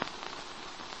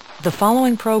The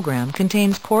following program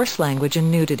contains coarse language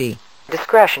and nudity.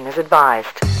 Discretion is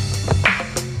advised.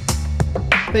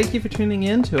 Thank you for tuning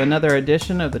in to another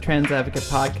edition of the Trans Advocate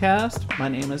Podcast. My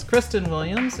name is Kristen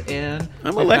Williams, and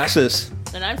I'm Alexis.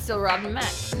 And I'm still Robin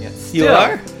Mack. You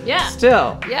are? Yeah.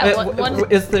 Still. Yeah.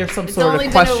 Is there some sort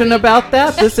of question about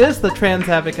that? This is the Trans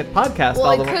Advocate Podcast.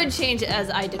 Well, it could change as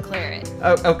I declare it.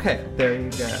 Oh, okay. There you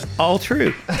go. All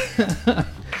true.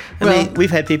 I mean, we've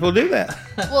had people do that.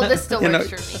 Well, this still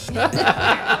works for me.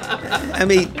 I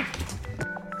mean,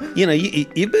 you know,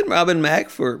 you've been Robin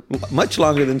Mack for much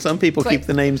longer than some people keep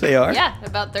the names they are. Yeah,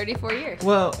 about 34 years.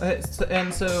 Well,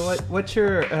 so what's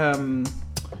your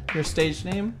stage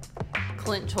name?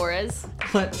 Clint Torres.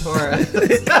 Clint Torres.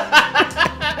 That's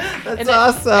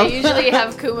awesome. I usually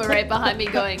have Kuma right behind me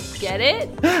going, get it?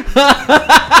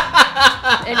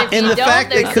 And the fact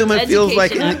that Kuma feels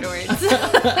like afterwards.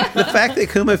 The fact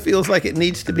that Kuma feels like it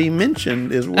needs to be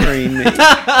mentioned is worrying me.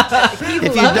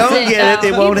 If you don't get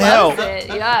it won't help.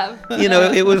 Yeah. You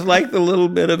know, it was like the little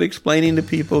bit of explaining to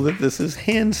people that this is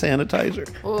hand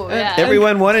sanitizer. Oh, yeah.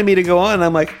 Everyone wanted me to go on.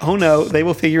 I'm like, oh no, they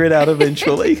will figure it out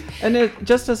eventually. And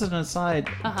just as an aside,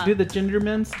 do the gender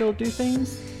men still do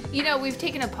things? You know, we've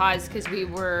taken a pause because we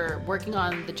were working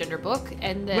on the gender book,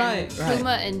 and then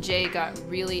Kuma and Jay got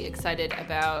really excited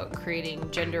about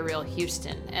creating Gender Real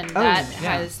Houston, and that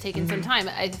has taken some time.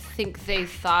 I think they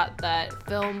thought that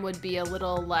film would be a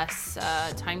little less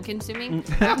time-consuming.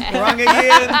 Wrong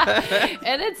again.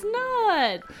 And it's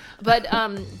not. But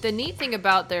the neat thing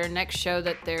about their next show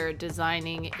that they're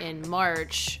designing in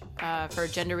March for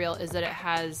Gender Real is that it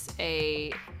has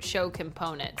a show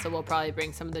component, so we'll probably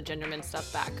bring some of the genderman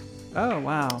stuff back. Oh,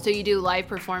 wow. So you do live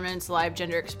performance, live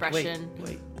gender expression.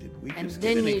 Wait, did we and just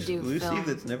then get an you do exclusive film.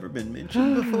 that's never been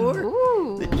mentioned before?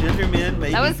 Ooh. The gender men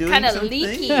may That be was doing kind of something?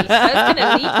 leaky.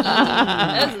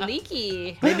 That was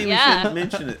leaky. Maybe we shouldn't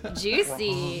mention it.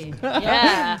 Juicy.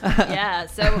 Yeah.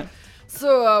 So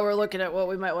we're looking at what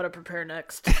we might want to prepare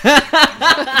next.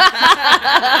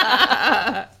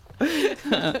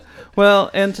 Well,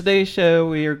 in today's show,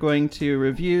 we are going to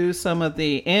review some of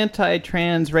the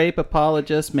anti-trans rape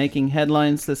apologists making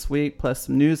headlines this week, plus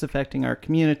some news affecting our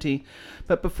community.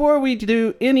 But before we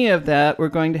do any of that, we're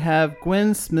going to have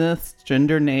Gwen Smith's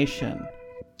Gender Nation.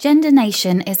 Gender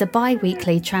Nation is a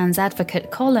bi-weekly trans advocate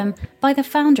column by the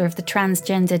founder of the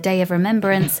Transgender Day of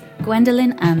Remembrance,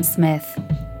 Gwendolyn Ann Smith.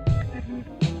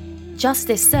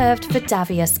 Justice served for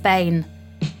Davia Spain.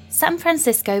 San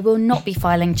Francisco will not be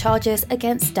filing charges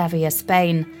against Davia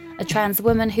Spain, a trans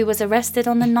woman who was arrested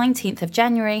on the 19th of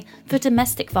January for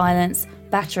domestic violence,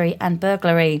 battery and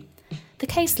burglary. The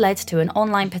case led to an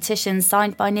online petition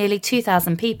signed by nearly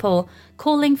 2,000 people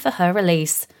calling for her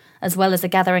release, as well as a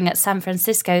gathering at San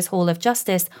Francisco's Hall of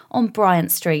Justice on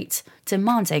Bryant Street,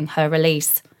 demanding her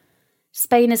release.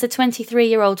 Spain is a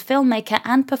 23-year-old filmmaker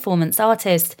and performance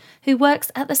artist who works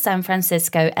at the San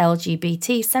Francisco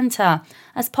LGBT Center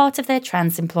as part of their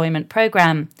trans employment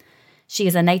program. She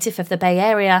is a native of the Bay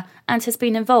Area and has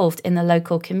been involved in the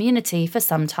local community for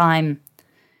some time.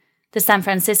 The San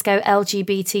Francisco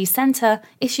LGBT Center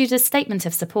issued a statement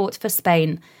of support for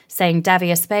Spain, saying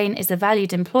Davia Spain is a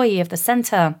valued employee of the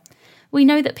center. We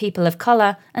know that people of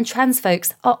colour and trans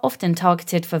folks are often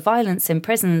targeted for violence in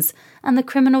prisons and the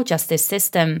criminal justice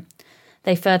system.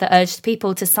 They further urged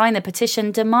people to sign the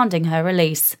petition demanding her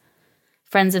release.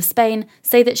 Friends of Spain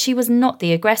say that she was not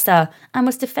the aggressor and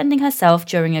was defending herself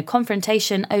during a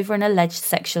confrontation over an alleged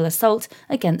sexual assault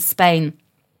against Spain.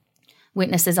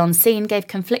 Witnesses on scene gave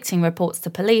conflicting reports to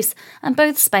police, and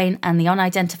both Spain and the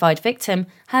unidentified victim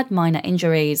had minor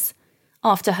injuries.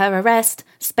 After her arrest,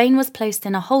 Spain was placed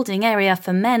in a holding area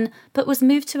for men but was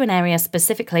moved to an area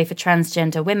specifically for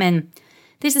transgender women.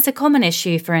 This is a common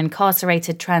issue for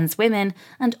incarcerated trans women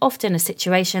and often a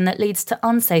situation that leads to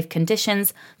unsafe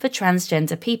conditions for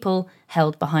transgender people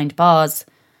held behind bars.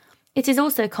 It is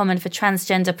also common for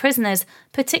transgender prisoners,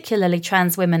 particularly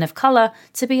trans women of colour,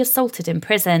 to be assaulted in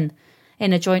prison.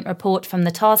 In a joint report from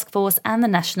the Task Force and the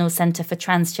National Centre for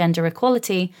Transgender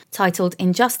Equality, titled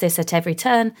Injustice at Every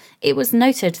Turn, it was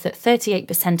noted that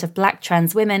 38% of black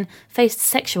trans women faced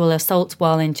sexual assault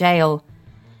while in jail.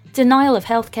 Denial of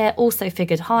healthcare also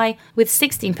figured high, with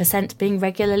 16% being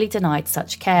regularly denied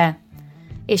such care.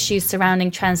 Issues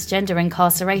surrounding transgender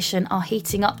incarceration are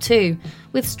heating up too,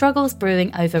 with struggles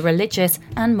brewing over religious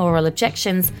and moral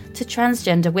objections to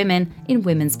transgender women in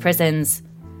women's prisons.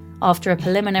 After a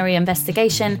preliminary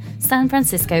investigation, San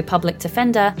Francisco public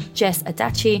defender Jess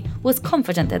Adachi was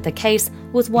confident that the case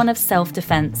was one of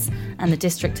self-defense, and the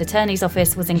district attorney's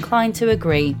office was inclined to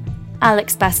agree.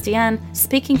 Alex Bastian,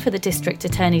 speaking for the District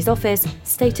Attorney's Office,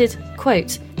 stated,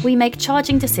 quote, "We make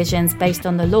charging decisions based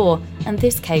on the law, and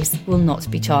this case will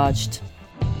not be charged."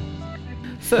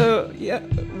 So,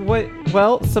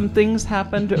 some things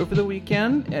happened over the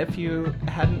weekend. If you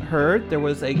hadn't heard, there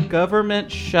was a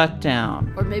government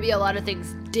shutdown. Or maybe a lot of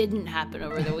things didn't happen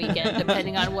over the weekend,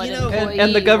 depending on what employee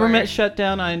and the government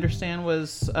shutdown, I understand,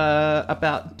 was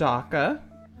about DACA.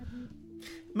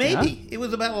 Maybe. It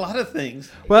was about a lot of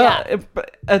things. Well,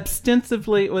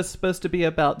 ostensibly it was supposed to be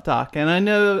about DACA. And I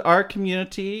know our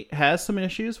community has some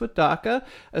issues with DACA,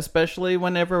 especially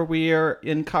whenever we are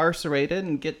incarcerated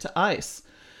and get to ICE.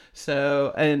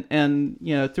 So, and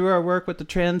through our work with the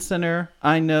Trans Center,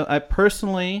 I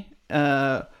personally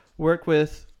work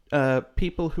with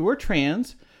people who are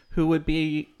trans, who would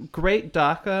be great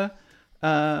DACA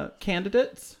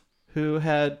candidates, who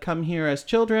had come here as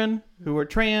children, who were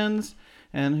trans,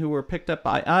 and who were picked up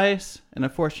by ICE, and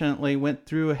unfortunately went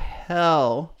through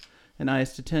hell in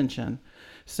ICE detention.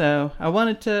 So I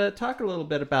wanted to talk a little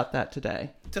bit about that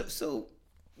today. So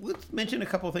let's mention a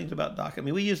couple of things about DACA. I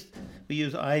mean, we use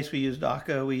ICE, we use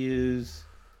DACA,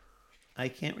 I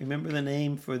can't remember the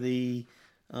name for the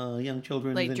young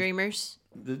children. Like Dreamers?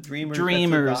 The Dreamers.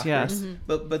 Dreamers, yes.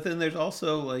 Mm-hmm. But then there's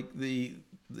also like the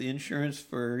insurance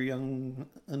for young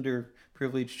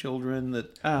underprivileged children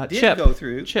that did go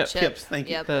through. CHIPS, thank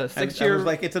you. Yep. The 6 year. I was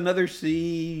like, it's another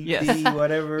C, yes. D,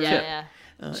 whatever. Yeah.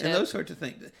 And those sorts of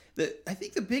things. I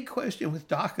think the big question with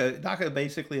DACA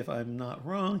basically, if I'm not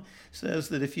wrong, says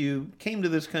that if you came to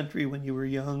this country when you were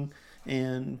young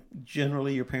and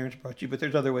generally your parents brought you, but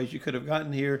there's other ways you could have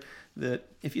gotten here, that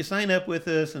if you sign up with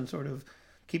us and sort of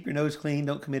keep your nose clean,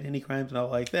 don't commit any crimes and all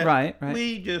like that, right.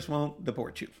 we just won't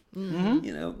deport you.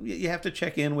 Mm-hmm. You have to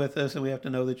check in with us and we have to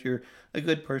know that you're a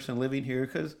good person living here,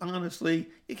 because honestly,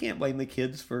 you can't blame the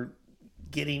kids for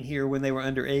getting here when they were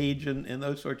underage and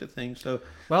those sorts of things. So,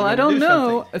 well, I don't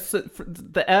know.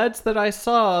 The ads that I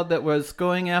saw that was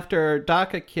going after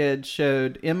DACA kids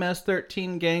showed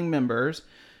MS-13 gang members,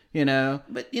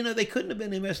 But, they couldn't have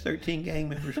been MS-13 gang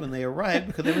members when they arrived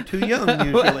because they were too young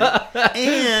usually.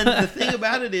 And the thing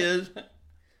about it is,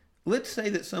 let's say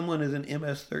that someone is an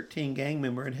MS-13 gang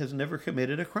member and has never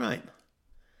committed a crime.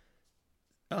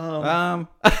 Because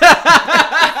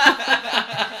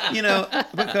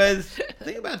the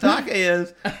thing about DACA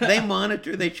is they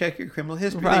monitor, they check your criminal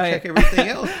history, right. They check everything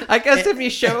else. I guess if you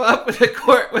show up with a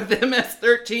court with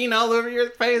MS-13 all over your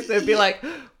face, they'd be like,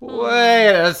 wait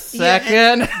a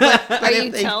second. But Are if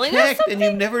you they telling us checked something? and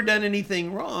you've never done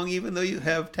anything wrong, even though you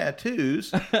have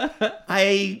tattoos,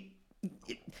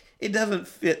 it doesn't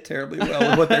fit terribly well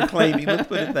with what they're claiming. Let's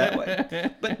put it that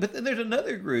way. But then there's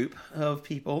another group of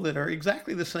people that are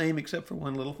exactly the same except for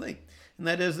one little thing. And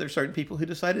that is, there's certain people who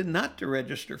decided not to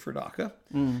register for DACA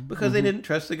because they didn't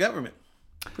trust the government.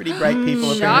 Pretty bright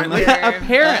people, apparently.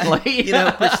 Apparently.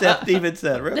 Perceptive,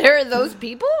 etc. There are those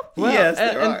people? Well, yes,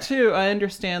 there are. And two, I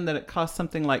understand that it costs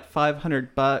something like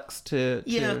 $500 to...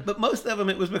 Yeah, but most of them,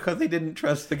 it was because they didn't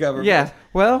trust the government. Yeah,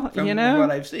 well, from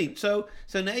what I've seen. So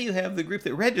now you have the group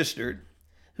that registered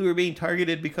who are being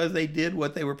targeted because they did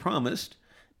what they were promised,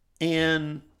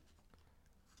 and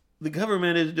the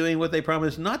government is doing what they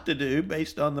promised not to do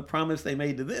based on the promise they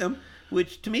made to them,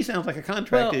 which to me sounds like a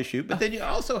contract issue. But then you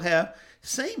also have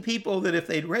same people that if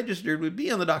they'd registered would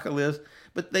be on the DACA list,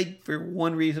 but they, for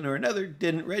one reason or another,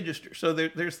 didn't register. So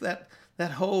there's that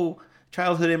whole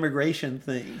childhood immigration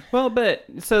thing. Well,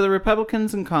 so the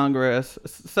Republicans in Congress,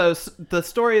 so the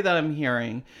story that I'm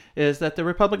hearing is that the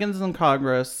Republicans in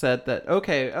Congress said that,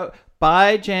 okay,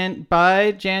 by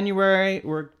January,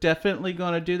 we're definitely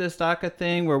going to do this DACA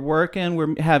thing. We're working.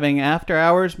 We're having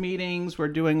after-hours meetings. We're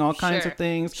doing all kinds of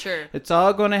things. Sure. It's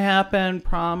all going to happen.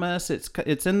 Promise.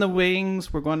 It's in the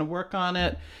wings. We're going to work on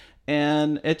it.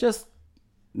 And it just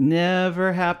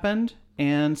never happened.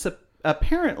 And so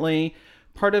apparently,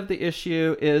 part of the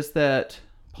issue is that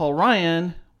Paul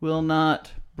Ryan will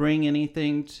not bring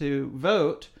anything to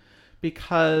vote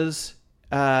because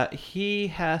he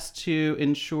has to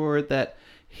ensure that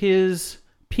his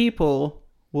people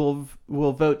will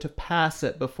vote to pass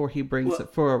it before he brings it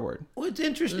forward. Well, it's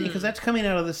interesting because that's coming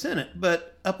out of the Senate.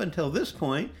 But up until this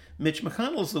point, Mitch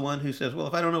McConnell's the one who says, well,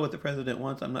 if I don't know what the president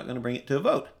wants, I'm not going to bring it to a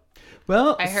vote.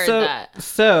 Well, I heard that.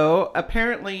 So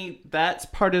apparently that's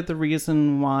part of the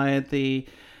reason why the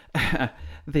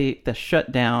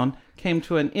shutdown came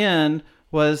to an end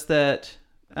was that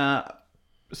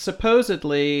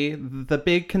supposedly the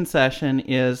big concession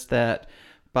is that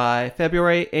by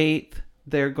February 8th,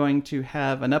 they're going to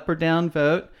have an up or down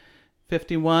vote.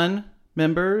 51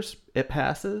 members, it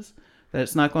passes. that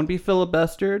it's not going to be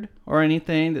filibustered or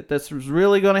anything, that this was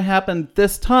really going to happen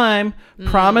this time.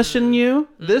 Promising you,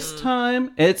 this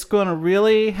time, it's going to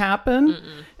really happen.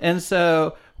 And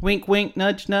so, wink, wink,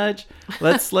 nudge, nudge.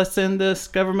 Let's end this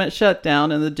government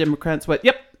shutdown. And the Democrats went,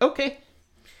 yep, okay.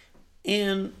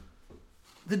 And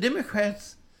the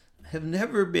Democrats have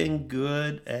never been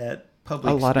good at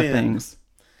public a lot spin. Of things.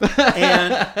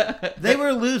 And they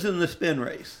were losing the spin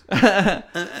race.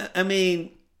 I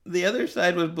mean, the other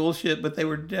side was bullshit, but they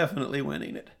were definitely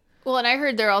winning it. Well, and I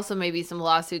heard there also may be some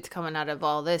lawsuits coming out of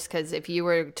all this, because if you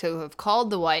were to have called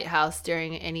the White House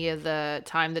during any of the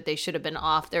time that they should have been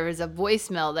off, there was a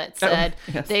voicemail that said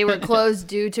they were closed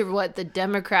due to what the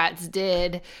Democrats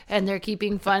did, and they're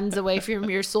keeping funds away from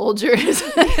your soldiers.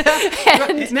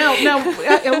 And, now,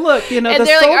 look, you know, and the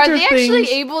they're like, are they soldier actually things,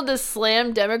 able to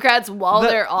slam Democrats while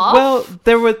they're off? Well,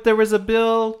 there was a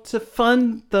bill to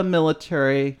fund the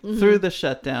military through the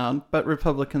shutdown, but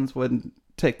Republicans wouldn't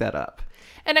take that up.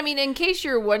 And I mean, in case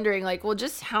you're wondering, like, well,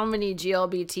 just how many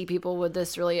GLBT people would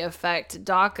this really affect?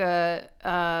 DACA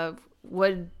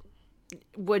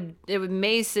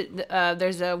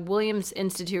there's a Williams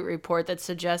Institute report that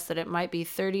suggests that it might be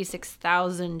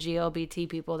 36,000 GLBT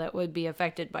people that would be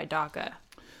affected by DACA.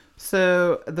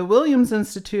 So the Williams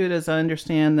Institute, as I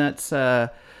understand, that's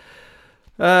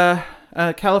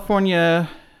California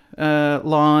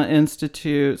Law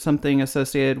Institute, something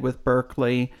associated with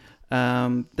Berkeley.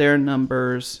 Their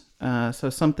numbers, so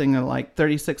something like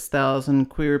 36,000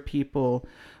 queer people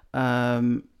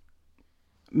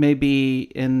may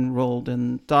be enrolled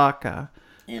in DACA.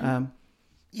 And I'm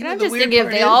just thinking, if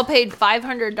they all paid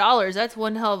 $500, that's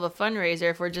one hell of a fundraiser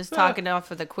if we're just talking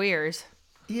off of the queers.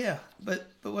 Yeah,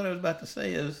 but what I was about to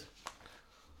say is,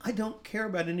 I don't care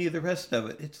about any of the rest of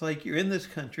it. It's like, you're in this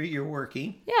country, you're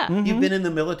working. Yeah. Mm-hmm. You've been in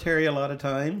the military a lot of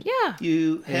time. Yeah.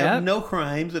 You have no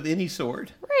crimes of any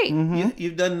sort. Right. Mm-hmm.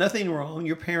 You've done nothing wrong.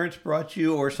 Your parents brought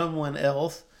you, or someone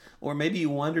else, or maybe you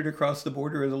wandered across the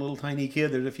border as a little tiny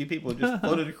kid. There's a few people who just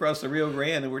floated across the Rio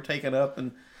Grande and were taken up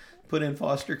and put in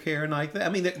foster care and like that. I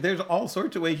mean, there's all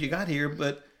sorts of ways you got here,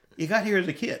 but you got here as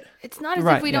a kid. It's not as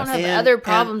if we don't have other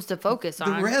problems to focus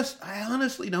on. The rest, I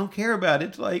honestly don't care about.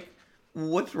 It's like,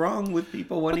 what's wrong with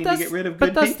people wanting to get rid of good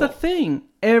people? But that's the thing.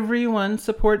 Everyone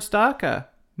supports DACA.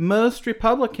 Most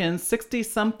Republicans,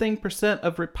 60-something%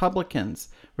 of Republicans,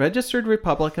 registered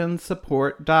Republicans,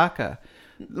 support DACA.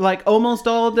 Like almost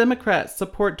all Democrats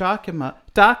support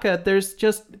DACA. There's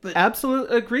just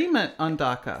absolute agreement on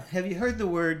DACA. Have you heard the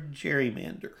word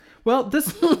gerrymander? Well,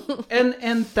 this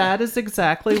and that is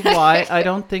exactly why I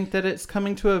don't think that it's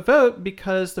coming to a vote,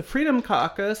 because the Freedom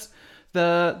Caucus,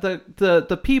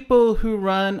 the people who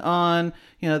run on,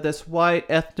 you know, this white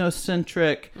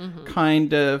ethnocentric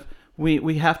kind of,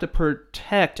 we have to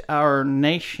protect our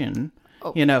nation,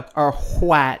 you know, our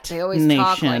white they always nation.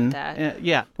 talk like that.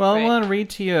 Yeah. Well, Right. I want to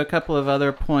read to you a couple of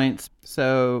other points.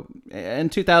 So in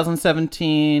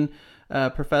 2017,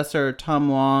 Professor Tom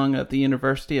Long of the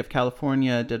University of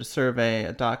California did a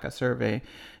DACA survey,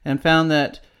 and found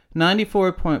that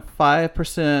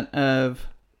 94.5% of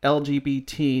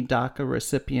LGBT DACA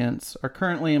recipients are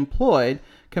currently employed,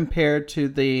 compared to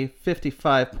the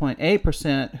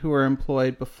 55.8% who were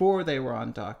employed before they were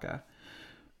on DACA.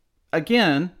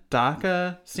 Again,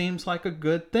 DACA seems like a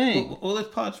good thing. Well, let's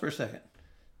pause for a second.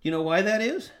 You know why that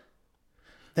is?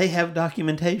 They have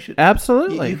documentation.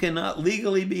 Absolutely. You cannot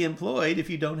legally be employed if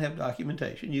you don't have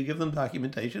documentation. You give them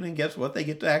documentation, and guess what? They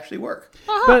get to actually work.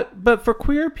 But for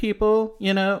queer people,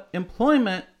 you know,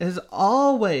 employment has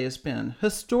always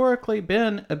historically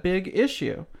been a big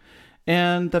issue.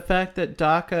 And the fact that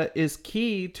DACA is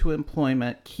key to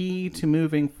employment, key to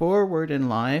moving forward in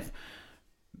life,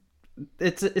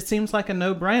 it seems like a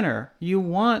no-brainer. You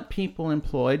want people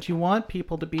employed. You want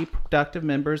people to be productive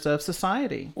members of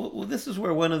society. Well, this is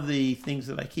where one of the things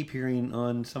that I keep hearing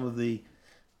on some of the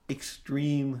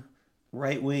extreme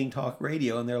right-wing talk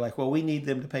radio, and they're like, well, we need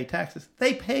them to pay taxes.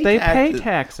 They pay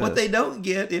taxes. What they don't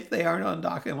get if they aren't on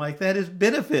DACA and like that is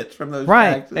benefits from those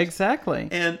taxes. Right, exactly.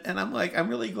 And I'm like, I'm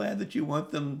really glad that you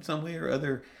want them some way or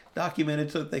other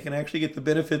documented so that they can actually get the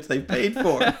benefits they've paid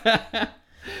for.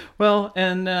 Well,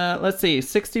 and let's see,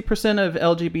 60% of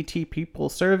LGBT people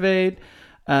surveyed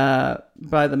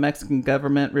by the Mexican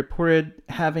government reported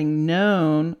having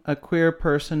known a queer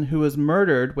person who was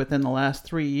murdered within the last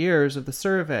 3 years of the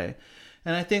survey.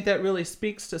 And I think that really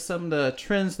speaks to some of the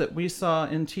trends that we saw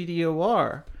in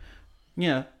TDOR, you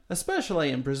know, especially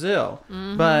in Brazil.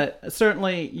 Mm-hmm. But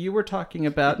certainly you were talking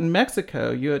about in Mexico,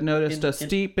 you had noticed a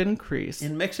steep increase.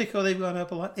 In Mexico, they've gone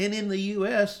up a lot. And in the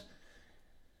U.S.,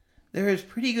 there is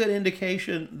pretty good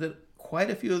indication that quite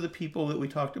a few of the people that we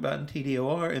talked about in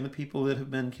TDOR and the people that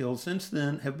have been killed since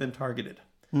then have been targeted.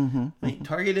 I mean,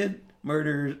 targeted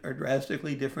murders are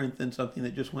drastically different than something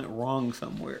that just went wrong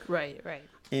somewhere. Right.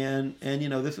 And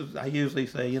this is, I usually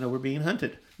say, we're being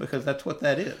hunted, because that's what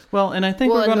that is. Well, and I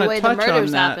think we're going to touch on that. The way the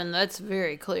murders happen, that's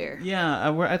very clear.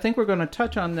 Yeah, I think we're going to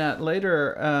touch on that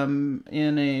later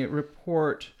in a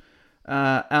report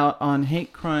out on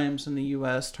hate crimes in the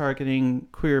U.S. targeting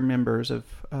queer members of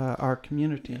our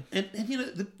community. And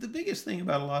the biggest thing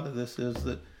about a lot of this is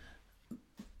that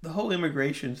the whole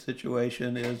immigration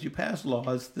situation is you pass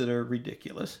laws that are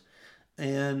ridiculous,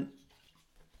 and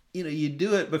you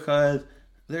do it because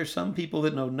there's some people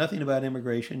that know nothing about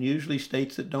immigration, usually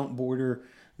states that don't border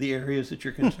the areas that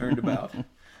you're concerned about,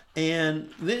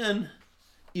 and then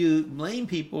you blame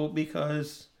people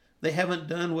because they haven't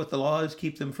done what the laws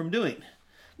keep them from doing.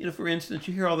 For instance,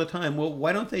 you hear all the time, well,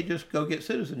 why don't they just go get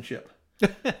citizenship?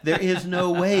 There is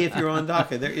no way if you're on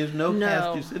DACA. There is no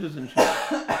path to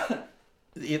citizenship.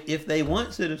 If they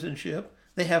want citizenship,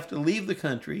 they have to leave the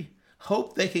country,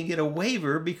 hope they can get a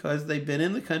waiver because they've been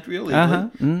in the country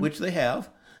illegally, which they have,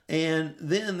 and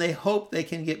then they hope they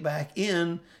can get back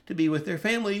in to be with their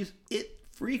families. It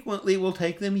frequently will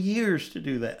take them years to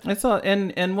do that. That's all.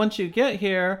 And once you get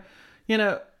here,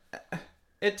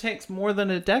 it takes more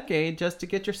than a decade just to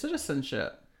get your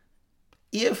citizenship.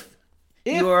 If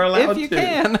you are allowed if you to.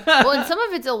 can. Well, and some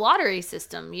of it's a lottery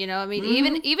system, I mean,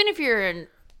 even if you're an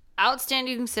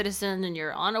outstanding citizen and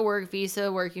you're on a work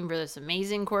visa working for this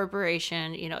amazing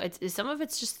corporation, it's some of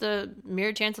it's just the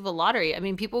mere chance of a lottery. I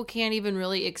mean, people can't even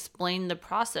really explain the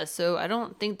process, so I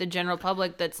don't think the general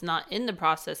public that's not in the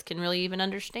process can really even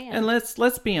understand. And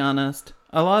let's be honest,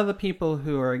 a lot of the people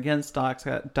who are against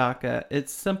DACA,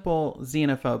 it's simple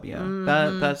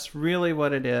xenophobia. That's really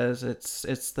what it is.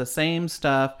 It's the same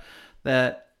stuff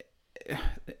that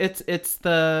it's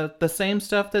the same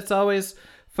stuff that's always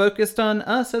focused on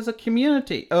us as a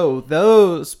community. Oh,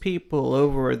 those people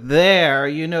over there,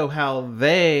 you know how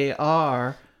they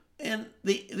are. And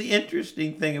the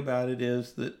interesting thing about it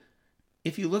is that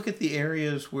if you look at the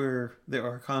areas where there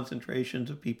are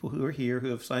concentrations of people who are here, who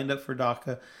have signed up for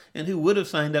DACA, and who would have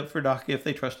signed up for DACA if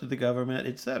they trusted the government,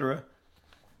 etc.,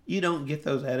 you don't get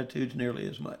those attitudes nearly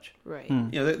as much. Right.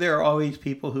 There are always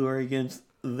people who are against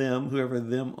them, whoever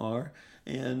them are.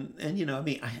 And I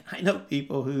mean, I know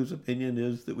people whose opinion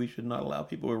is that we should not allow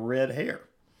people with red hair.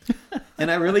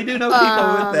 And I really do know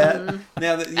people with that.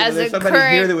 Now that there's somebody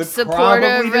here that would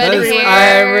probably red those hair.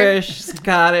 Irish,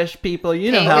 Scottish people,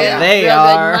 you know how Pay they real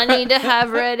are. Good money to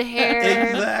have red hair.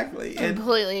 Exactly.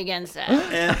 Completely against that.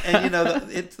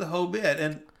 And it's the whole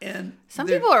bit. And some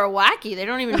people are wacky. They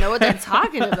don't even know what they're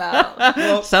talking about.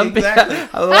 Well, Some exactly.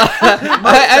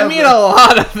 I mean, a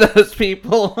lot of those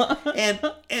people. and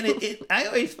I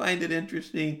always find it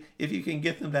interesting if you can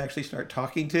get them to actually start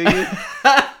talking to you,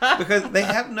 because they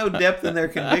have no depth in their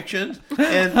convictions,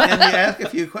 and you ask a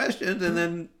few questions and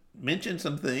then mention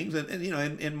some things, and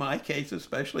in my case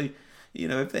especially,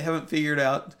 if they haven't figured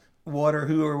out what or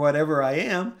who or whatever I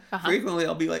am, frequently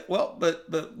I'll be like, well, but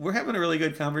we're having a really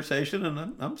good conversation,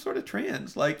 and I'm sort of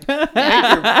trans, like, and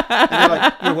they're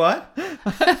like, you're what?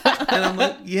 And I'm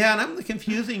like, yeah, and I'm the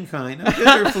confusing kind. I'm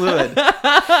gender fluid. But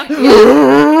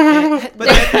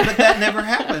that never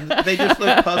happens. They just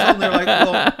look puzzled, and they're like,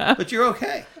 well, but you're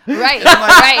okay. Right, And I'm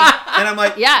like, right. And I'm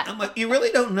like, yeah. I'm like, you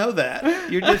really don't know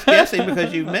that. You're just guessing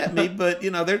because you met me. But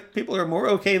there's people who are more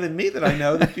okay than me that I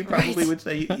know that you probably would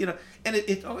say, And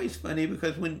it's always funny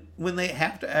because when they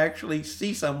have to actually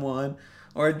see someone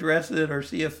or address it or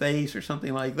see a face or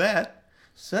something like that,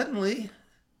 suddenly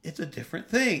it's a different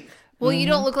thing. Well, you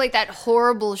don't look like that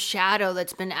horrible shadow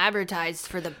that's been advertised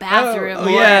for the bathroom. Oh,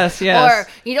 yes. Or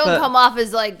you don't come off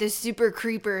as like this super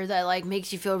creeper that like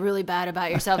makes you feel really bad about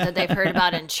yourself that they've heard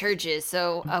about in churches.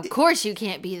 So of course you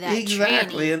can't be that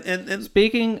exactly. tranny. And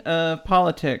Speaking of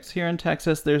politics, here in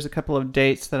Texas, there's a couple of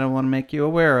dates that I want to make you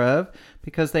aware of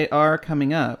because they are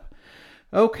coming up.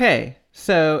 Okay,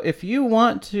 so if you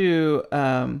want to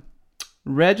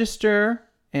register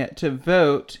to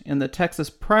vote in the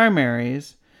Texas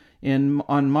primaries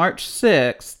on March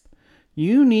 6th,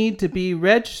 you need to be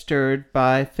registered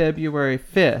by February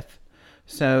 5th.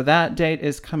 So that date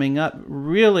is coming up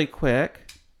really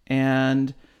quick.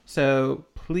 And so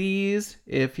please,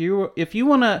 if you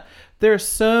want to, there's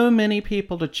so many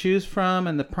people to choose from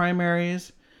in the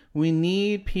primaries. We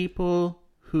need people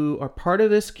who are part of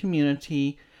this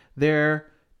community there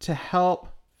to help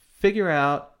figure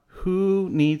out who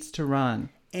needs to run.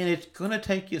 And it's going to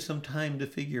take you some time to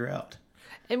figure out.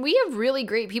 And we have really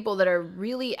great people that are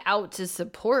really out to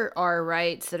support our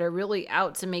rights, that are really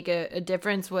out to make a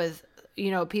difference with,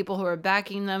 people who are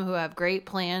backing them, who have great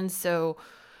plans. So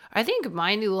I think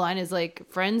my new line is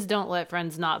like, friends don't let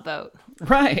friends not vote.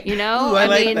 Right. Ooh, I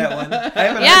like that one. I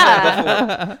haven't heard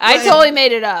that before. I totally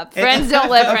made it up. Friends don't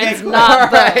let friends not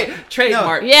vote. Right.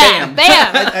 Trademark. Yeah,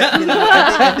 bam.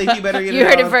 I think you better get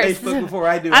it on Facebook before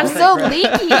I do. I'm so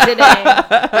leaky today.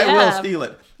 I will steal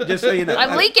it. Just so you know.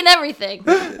 I'm leaking everything.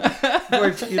 Of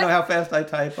course, you know how fast I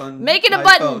type on Make it a my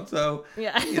button. phone. So,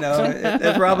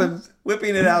 as Robin's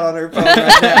whipping it out on her phone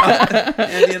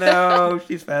right now. And,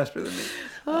 she's faster than me.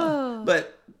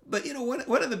 But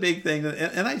one of the big things,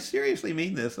 and I seriously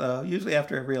mean this, usually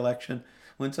after every election,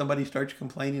 when somebody starts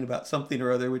complaining about something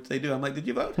or other, which they do, I'm like, did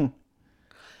you vote?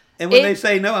 And when they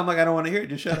say no, I'm like, I don't want to hear it.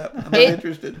 Just shut up. I'm not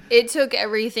interested. It took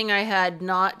everything I had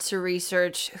not to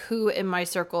research who in my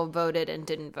circle voted and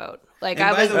didn't vote. Like,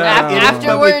 I was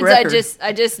afterwards,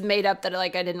 I just made up that I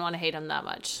didn't want to hate them that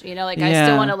much. I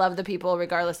still want to love the people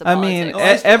regardless of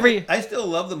politics. I still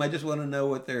love them. I just want to know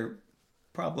what their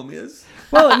problem is.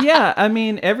 Well, yeah. I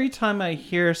mean, every time I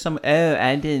hear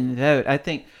I didn't vote, I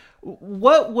think,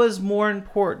 what was more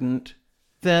important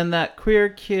than that queer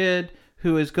kid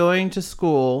who is going to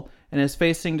school and is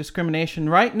facing discrimination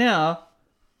right now?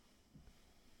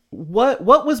 What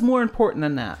was more important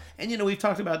than that? And we've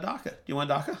talked about DACA. Do you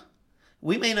want DACA?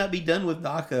 We may not be done with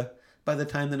DACA by the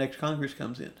time the next Congress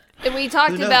comes in. And we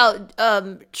talked about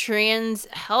trans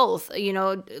health.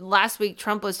 Last week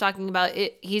Trump was talking about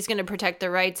it. He's going to protect the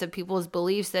rights of people's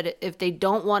beliefs that if they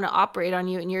don't want to operate on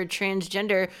you and you're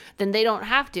transgender, then they don't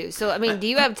have to. So, I mean, do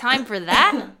you have time for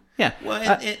that? Yeah. Well,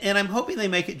 and I'm hoping they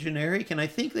make it generic, and I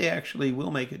think they actually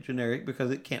will make it generic because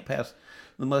it can't pass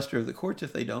the muster of the courts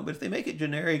if they don't. But if they make it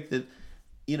generic that,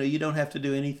 you don't have to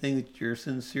do anything that your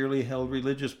sincerely held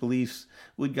religious beliefs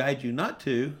would guide you not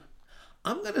to,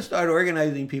 I'm going to start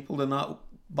organizing people to not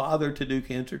bother to do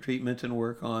cancer treatments and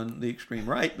work on the extreme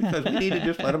right because we need to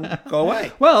just let them go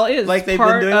away. Well, it's like they've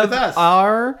been doing with us.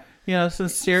 Our,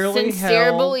 sincerely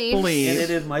held beliefs. And it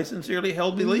is my sincerely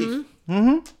held belief.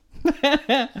 Mm-hmm.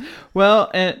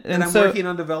 Well, and I'm working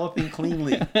on developing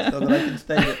cleanly so that I can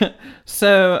state it.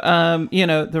 So,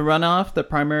 the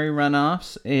primary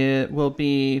runoffs, it will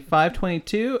be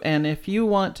 5/22, and if you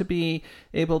want to be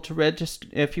able to register,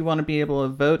 if you want to be able to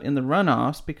vote in the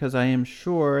runoffs, because I am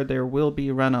sure there will be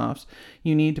runoffs,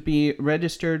 you need to be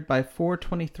registered by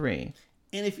 4/23.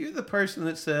 And if you're the person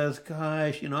that says,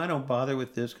 gosh, I don't bother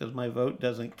with this because my vote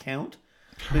doesn't count.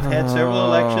 We've had several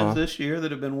elections this year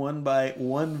that have been won by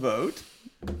one vote.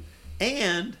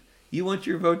 And you want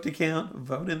your vote to count,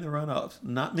 vote in the runoffs.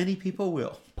 Not many people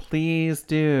will. Please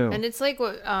do. And it's like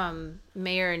what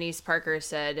Mayor Anise Parker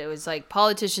said. It was like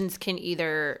politicians can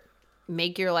either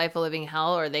make your life a living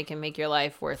hell or they can make your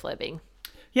life worth living.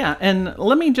 Yeah, and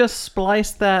let me just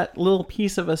splice that little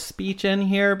piece of a speech in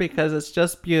here because it's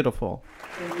just beautiful.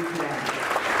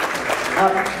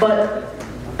 But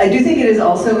I do think it is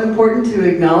also important to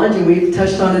acknowledge, and we've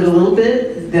touched on it a little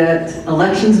bit, that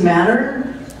elections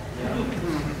matter.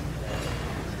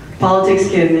 Politics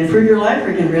can improve your life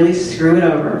or can really screw it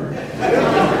over.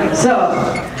 So,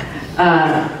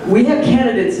 we have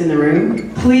candidates in the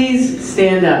room. Please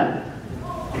stand up.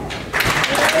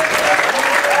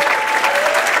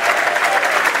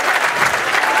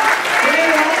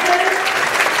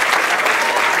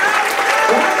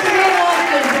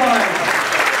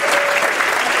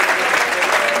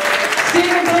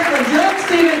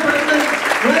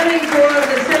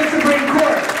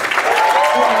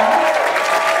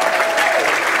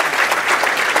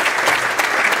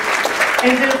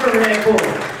 And Jennifer Renee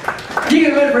Poole. You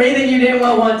can vote for anything you damn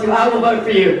well want to. I will vote for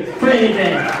you for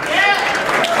anything.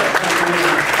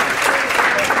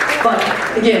 But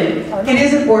again, it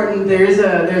is important. There's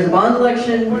a bond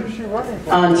election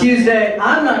on Tuesday.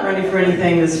 I'm not running for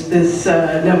anything this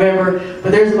November,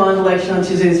 but there's a bond election on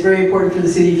Tuesday. It's very important for the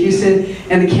city of Houston.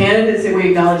 And the candidates that we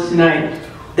acknowledge tonight,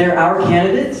 they're our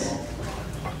candidates.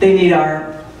 They need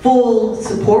our full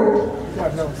support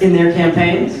in their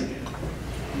campaigns.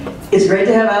 It's great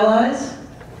to have allies,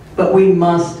 but we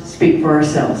must speak for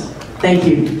ourselves. Thank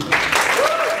you.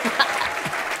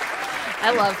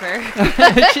 I love her.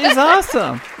 She's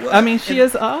awesome. Well, she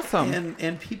is awesome.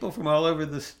 And people from all over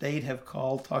the state have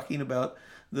called talking about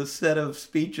the set of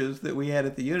speeches that we had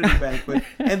at the Unity Banquet,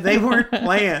 and they weren't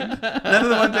planned. None of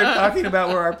the ones they're talking about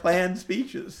were our planned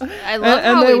speeches. I love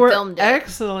how we filmed it.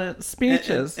 Excellent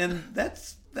speeches. And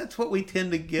that's what we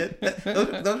tend to get.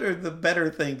 Those are the better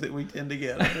things that we tend to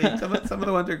get. I mean, some of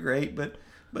the ones are great, but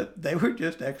but they were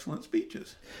just excellent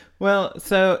speeches. Well,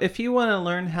 so if you want to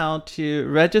learn how to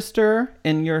register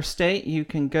in your state, you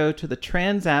can go to the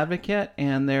Trans Advocate,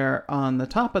 and there on the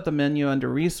top of the menu under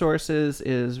Resources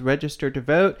is Register to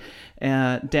Vote.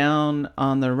 Down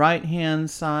on the right-hand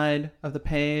side of the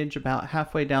page, about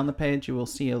halfway down the page, you will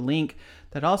see a link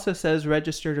that also says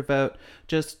Register to Vote.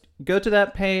 Just go to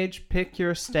that page, pick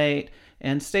your state,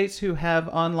 and states who have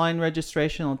online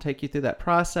registration will take you through that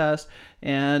process.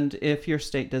 And if your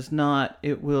state does not,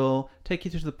 it will take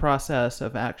you through the process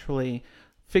of actually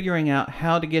figuring out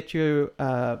how to get you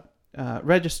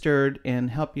registered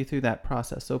and help you through that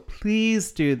process. So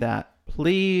please do that.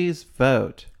 Please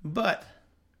vote. But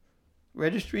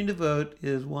registering to vote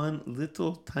is one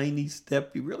little tiny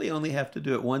step. You really only have to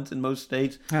do it once in most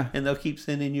states, and they'll keep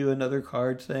sending you another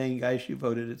card saying, guys, you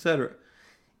voted, etc.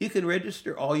 You can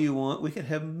register all you want. We could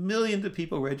have millions of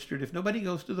people registered. If nobody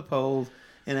goes to the polls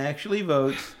and actually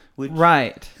votes, which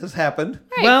has happened.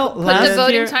 Right. Well, put the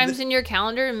voting times in your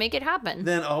calendar and make it happen.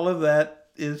 Then all of that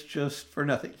is just for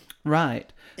nothing.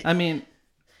 Right. I mean,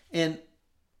 and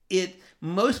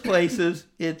most places,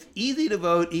 it's easy to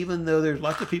vote, even though there's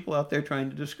lots of people out there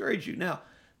trying to discourage you. Now,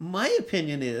 my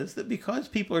opinion is that because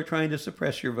people are trying to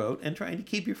suppress your vote and trying to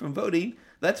keep you from voting,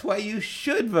 that's why you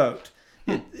should vote.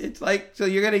 It's like, so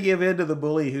you're going to give in to the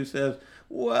bully who says,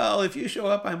 well, if you show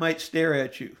up, I might stare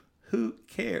at you. Who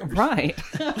cares? Right.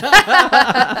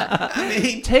 I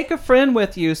mean, take a friend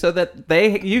with you so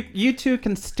that you two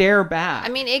can stare back. I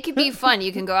mean, it could be fun.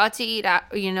 You can go out to eat,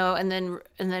 and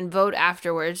then vote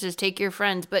afterwards. Just take your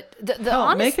friends. But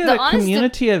make it a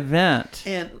community event.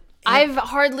 And I've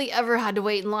hardly ever had to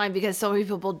wait in line because so many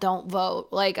people don't vote.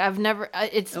 Like, I've never,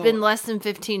 it's been less than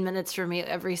 15 minutes for me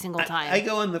every single time. I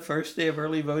go on the first day of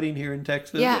early voting here in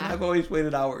Texas. Yeah. And I've always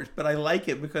waited hours, but I like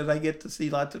it because I get to see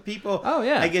lots of people. Oh,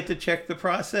 yeah. I get to check the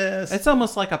process. It's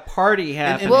almost like a party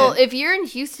happening. Well, if you're in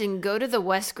Houston, go to the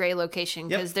West Gray location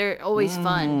because they're always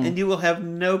fun. And you will have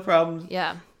no problems.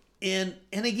 Yeah. And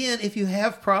again, if you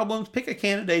have problems, pick a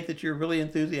candidate that you're really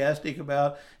enthusiastic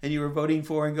about and you were voting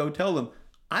for and go tell them,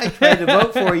 I tried to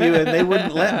vote for you and they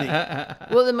wouldn't let me.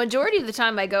 Well, the majority of the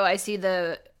time I go, I see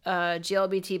the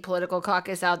GLBT political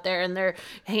caucus out there and they're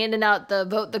handing out the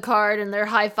vote the card and they're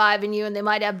high-fiving you and they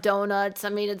might have donuts. I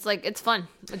mean, it's like, it's fun.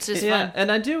 It's just fun. And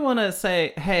I do want to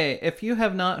say, hey, if you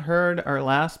have not heard our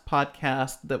last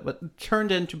podcast that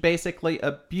turned into basically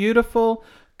a beautiful,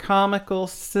 comical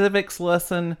civics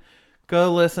lesson,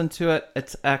 go listen to it.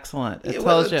 It's excellent. It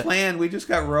tells you. Planned. We just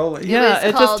got rolling. Yeah,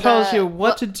 it just tells you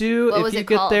what to do if you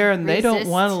get there and they don't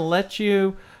want to let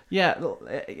you. Yeah,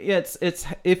 it's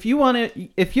if you want to,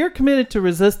 if you're committed to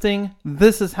resisting,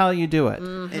 this is how you do it.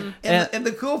 Mm-hmm. And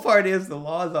the cool part is the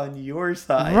law's on your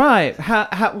side. Right.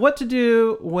 What to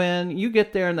do when you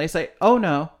get there and they say, "Oh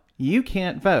no, you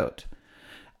can't vote."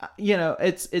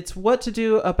 It's what to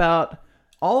do about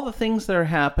all the things that are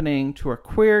happening to our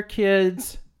queer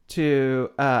kids, to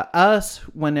us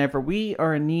whenever we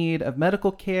are in need of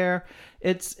medical care.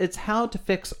 It's how to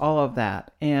fix all of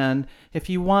that. And if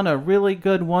you want a really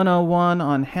good 101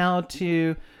 on how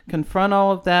to confront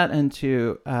all of that and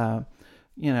to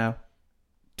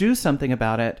do something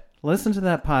about it, listen to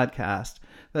that podcast.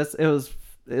 It was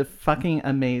fucking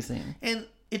amazing. And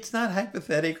it's not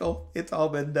hypothetical. It's all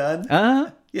been done.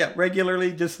 Yeah,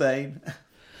 regularly, just saying.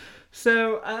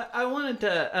 So I wanted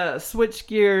to switch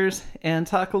gears and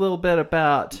talk a little bit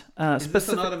about Is this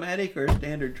an automatic or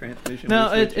standard transmission?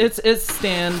 No, it's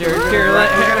standard. Here,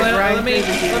 let me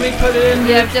put it in neutral.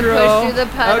 You have to push through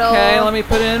the pedal. Okay, let me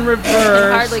put it in reverse. You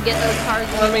can hardly get those cars.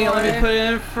 Let me put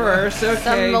it in first. Okay,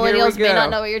 some millennials may not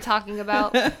know what you're talking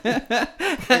about.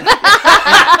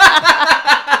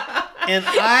 And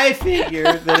I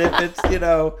figure that if it's,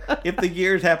 if the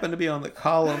gears happen to be on the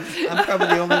column, I'm probably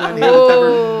the only one here that's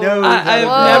ever knows.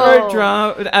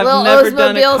 I've never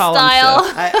done a column style.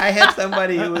 shift. I had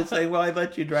somebody who would say, well, I'd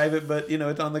let you drive it, but,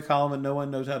 it's on the column and no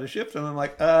one knows how to shift them. I'm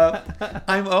like,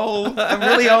 I'm old. I'm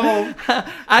really old.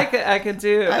 I could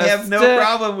do I have no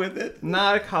problem with it.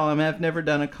 Not a column. I've never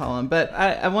done a column. But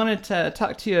I wanted to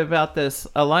talk to you about this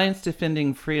Alliance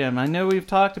Defending Freedom. I know we've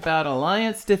talked about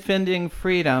Alliance Defending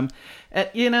Freedom.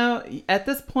 At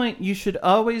this point, you should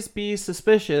always be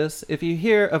suspicious if you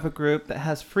hear of a group that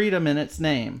has freedom in its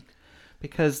name,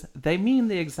 because they mean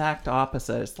the exact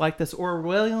opposite. It's like this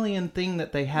Orwellian thing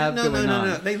that they have going on.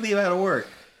 No. They leave out of work.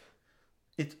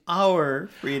 It's our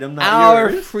freedom, not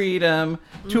yours. Our freedom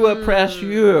to oppress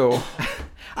you.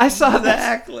 I saw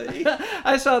exactly.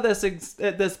 I saw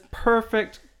this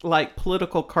perfect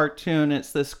political cartoon.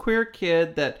 It's this queer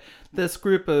kid that this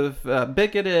group of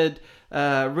bigoted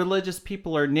religious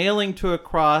people are nailing to a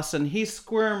cross, and he's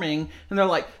squirming, and they're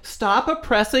like, "Stop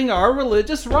oppressing our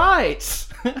religious rights."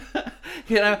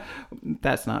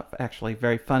 That's not actually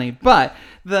very funny, but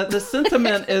the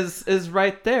sentiment is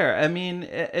right there. I mean,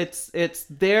 it's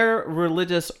their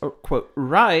religious quote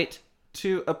right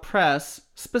to oppress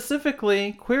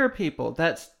specifically queer people.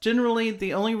 That's generally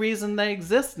the only reason they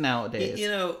exist nowadays.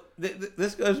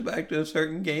 This goes back to a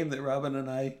certain game that Robin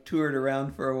and I toured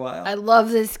around for a while. I love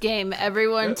this game.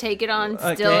 Everyone take it on,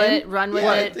 steal it, run with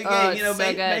it. It's a game. So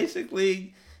good.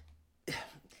 Basically,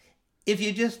 if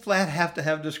you just flat have to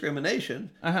have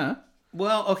discrimination,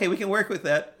 well, okay, we can work with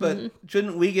that, but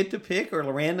shouldn't we get to pick or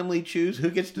randomly choose who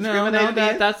gets discriminated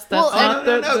against? That's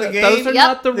the game. Those are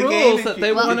not the rules that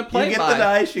they want to play by. You get the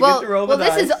dice, you get to roll the dice.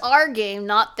 Well, this is our game,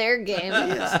 not their game.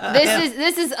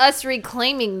 This is us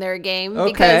reclaiming their game,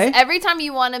 because every time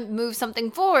you want to move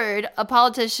something forward, a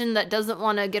politician that doesn't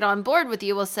want to get on board with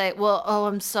you will say, well,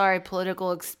 I'm sorry,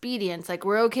 political expedience. Like,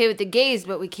 we're okay with the gays,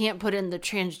 but we can't put in the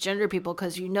transgender people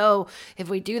because, if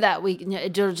we do that,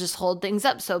 it'll just hold things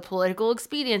up. So political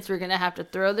expedience, we're going to have to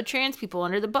throw the trans people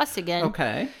under the bus again.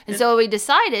 Okay. And so we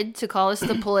decided to call this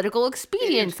the political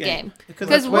expedience game.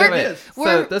 Because we're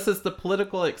so this is the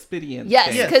political expedience game.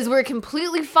 Yes, because we're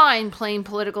completely fine playing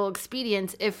political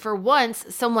expedience if for once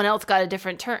someone else got a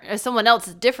different turn, or someone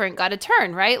else different got a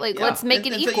turn, right? Like, let's make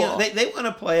it equal. So, they want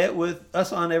to play it with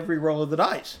us on every roll of the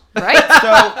dice. Right?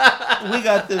 So we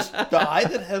got this die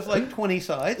that has like 20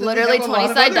 sides. Literally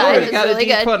 20-side die. It's really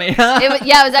good.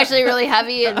 It was actually really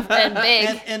heavy and big.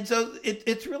 And so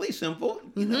it's really simple.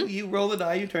 You roll the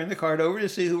die, you turn the card over to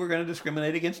see who we're going to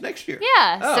discriminate against next year.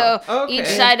 Yeah. Each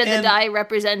side of the die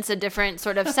represents a different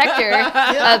sort of sector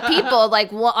of people.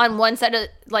 Like on one side of,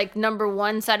 like, number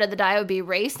one side of the die would be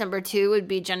race. Number 2 would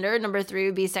be gender. Number 3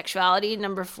 would be sexuality.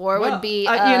 Number 4 would be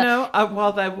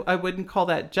while I wouldn't call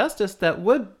that justice, that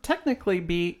would technically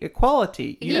be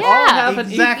equality. You all have an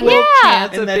equal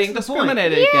chance of being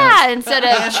discriminated against. Yeah, instead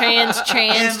of trans.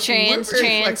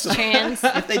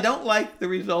 If they don't like the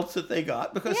results that they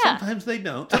got, because sometimes they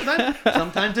don't.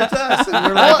 Sometimes it's us, and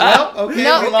we're like, we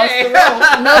lost the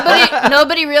roll.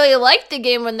 Nobody really liked the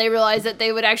game when they realized that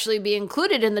they would actually be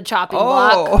included in the chopping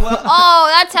block.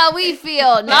 That's how we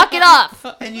feel. Knock it off.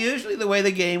 And usually the way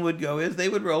the game would go is they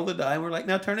would roll the die, and we're like,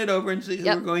 now turn it over and see who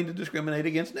we're going to discriminate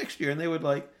against next year. And they would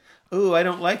like, ooh, I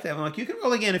don't like that. I'm like, you can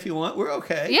roll again if you want. We're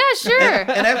okay. Yeah, sure.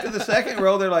 And after the second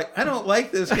roll, they're like, I don't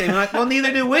like this game. I'm like, well,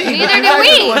 neither do we. Neither do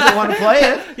we. The ones that want to play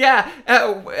it. Yeah,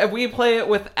 we play it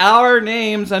with our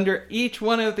names under each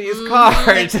one of these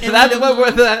cards. And that's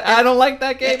what I don't like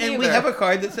that game and either. We have a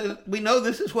card that says, we know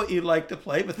this is what you'd like to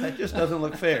play, but that just doesn't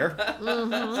look fair.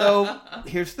 So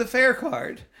here's the fair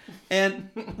card. And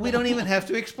we don't even have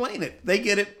to explain it. They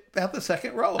get it about the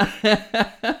second roll.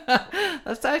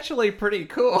 That's actually pretty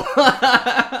cool.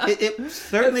 It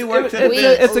certainly works.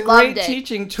 It's a great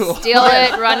teaching tool. Steal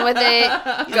it, run with it,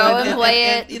 go and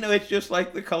play it. It's just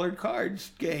like the colored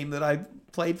cards game that I've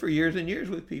played for years and years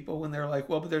with people when they're like,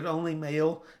 well, but there's only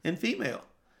male and female.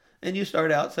 And you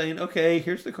start out saying, okay,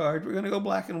 here's the card. We're going to go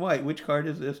black and white. Which card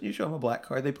is this? And you show them a black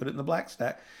card. They put it in the black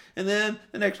stack. And then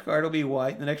the next card will be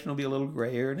white. And the next one will be a little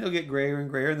grayer. And it'll get grayer and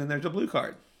grayer. And then there's a blue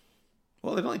card.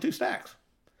 Well, there's only 2 stacks.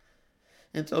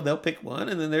 And so they'll pick one.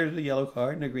 And then there's a yellow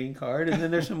card and a green card. And then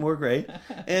there's some more gray.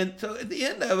 And so at the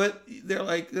end of it, they're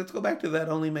like, let's go back to that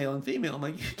only male and female. I'm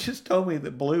like, you just told me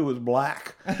that blue was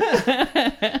black.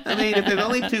 I mean, if there's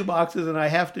only 2 boxes and I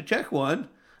have to check one,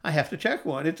 I have to check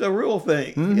one. It's a rule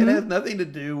thing. It has nothing to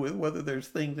do with whether there's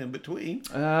things in between.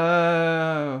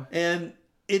 Oh. And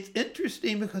it's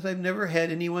interesting because I've never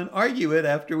had anyone argue it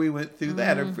after we went through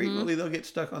that. Or frequently they'll get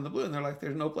stuck on the blue and they're like,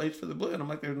 there's no place for the blue. And I'm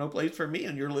like, there's no place for me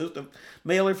on your list of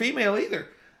male or female either.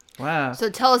 Wow. So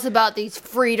tell us about these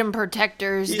freedom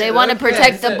protectors. They want to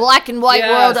protect the black and white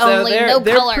world only, no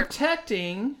color. They're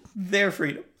protecting their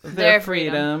freedom. Their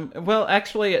freedom. Well,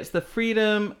 actually, it's the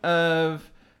freedom of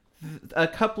a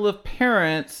couple of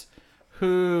parents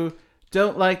who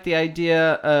don't like the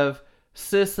idea of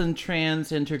cis and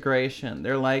trans integration.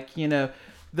 They're like,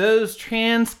 those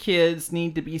trans kids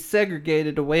need to be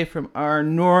segregated away from our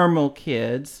normal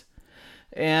kids.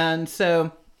 And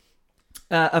so,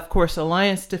 of course,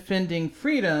 Alliance Defending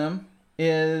Freedom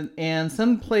and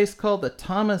some place called the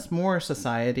Thomas More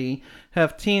Society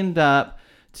have teamed up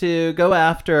to go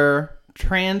after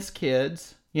trans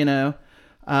kids, to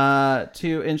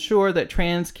ensure that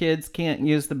trans kids can't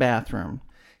use the bathroom.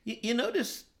 You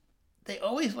notice they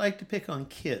always like to pick on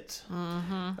kids.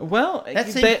 Well,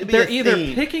 they're either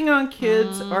picking on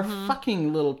kids or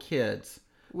fucking little kids.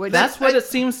 That's what it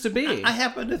seems to be. I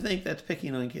happen to think that's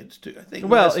picking on kids too. I think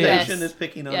molestation is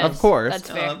picking on Of course. That's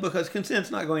fair. because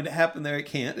consent's not going to happen there. It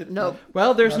can't. Nope.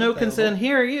 Well, there's no consent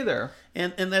here either.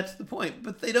 And that's the point.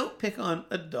 But they don't pick on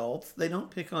adults. They don't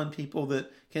pick on people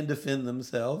that can defend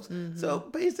themselves. Mm-hmm. So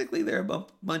basically they're a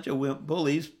bunch of wimp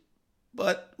bullies.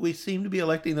 But we seem to be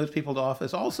electing those people to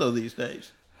office also these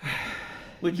days.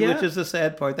 Which is the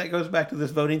sad part. That goes back to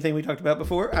this voting thing we talked about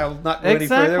before. I'll not go any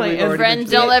further.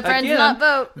 Don't let friends not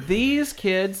vote. These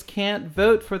kids can't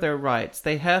vote for their rights.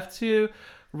 They have to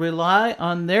rely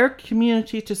on their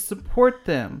community to support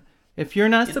them. If you're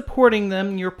not supporting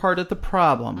them, you're part of the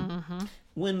problem.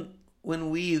 Mm-hmm. When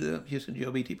we, the Houston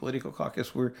GLBT Political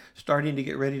Caucus, were starting to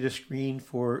get ready to screen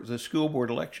for the school board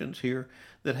elections here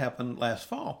that happened last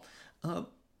fall,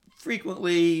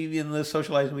 frequently in the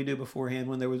socializing we do beforehand,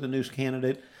 when there was a new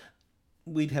candidate,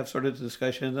 we'd have sort of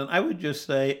discussions, and I would just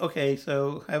say, okay,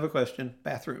 so I have a question.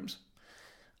 Bathrooms.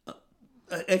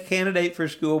 A candidate for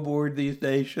school board these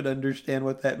days should understand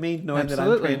what that means, knowing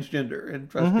Absolutely. that I'm transgender. And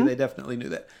trust me, they definitely knew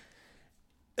that.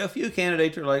 A few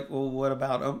candidates are like, well, what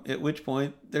about them? At which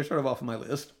point, they're sort of off of my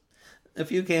list. A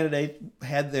few candidates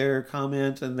had their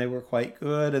comments and they were quite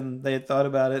good and they had thought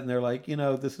about it and they're like,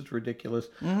 this is ridiculous.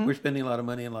 Mm-hmm. We're spending a lot of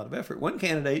money and a lot of effort. One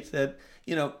candidate said,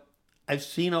 I've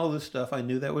seen all this stuff. I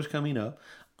knew that was coming up.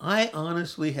 I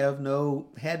honestly had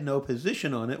no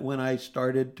position on it when I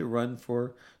started to run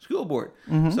for school board.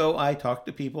 Mm-hmm. So I talked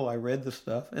to people, I read the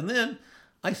stuff, and then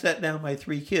I sat down my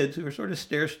 3 kids who were sort of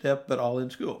stair-step but all in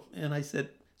school. And I said,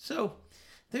 so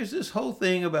there's this whole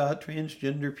thing about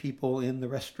transgender people in the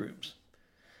restrooms.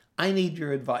 I need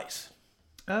your advice.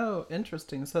 Oh,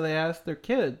 interesting. So they asked their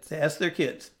kids.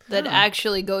 That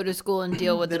actually go to school and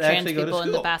deal with the trans people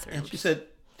in the bathroom. And she said,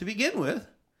 to begin with,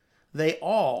 they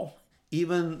all,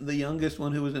 even the youngest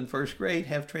one who was in first grade,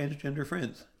 have transgender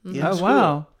friends in school. Oh,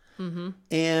 wow. Mm-hmm.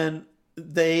 And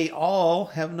they all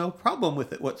have no problem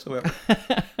with it whatsoever.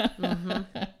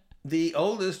 Mm-hmm. The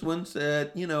oldest one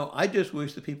said, I just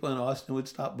wish the people in Austin would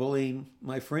stop bullying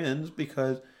my friends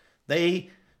because they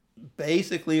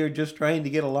basically are just trying to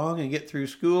get along and get through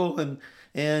school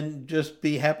and just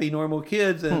be happy, normal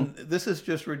kids. And this is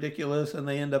just ridiculous. And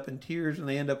they end up in tears and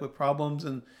they end up with problems.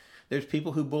 And there's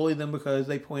people who bully them because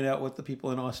they point out what the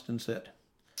people in Austin said.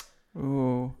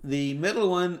 Ooh. The middle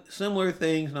one, similar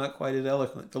things, not quite as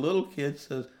eloquent. The little kid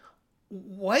says,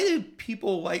 why do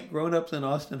people like grown-ups in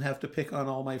Austin have to pick on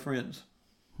all my friends?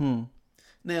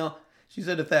 Now, she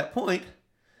said at that point,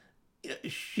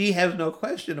 she has no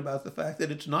question about the fact that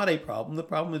it's not a problem. The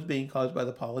problem is being caused by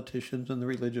the politicians and the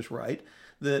religious right.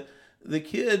 The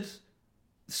kids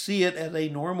see it as a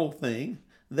normal thing.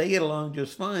 They get along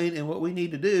just fine. And what we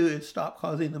need to do is stop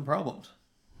causing them problems.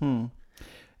 And,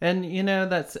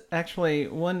 that's actually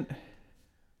one...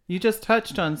 You just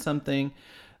touched on something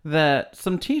that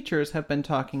some teachers have been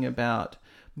talking about.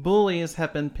 Bullies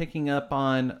have been picking up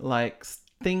on,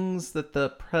 things that the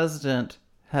president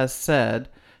has said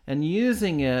and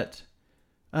using it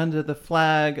under the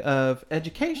flag of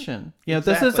education.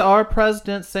 Exactly. This is our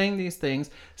president saying these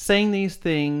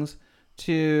things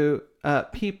to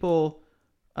people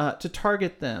to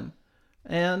target them.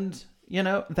 And,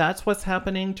 that's what's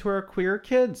happening to our queer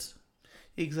kids.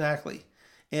 Exactly.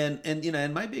 And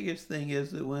my biggest thing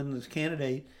is that when this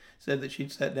candidate said that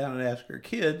she'd sat down and asked her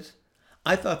kids,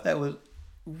 I thought that was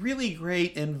really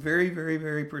great and very, very,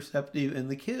 very perceptive. And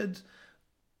the kids,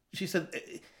 she said,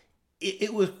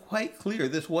 it was quite clear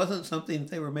this wasn't something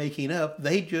that they were making up.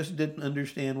 They just didn't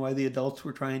understand why the adults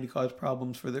were trying to cause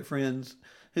problems for their friends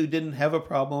who didn't have a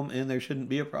problem and there shouldn't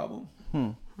be a problem.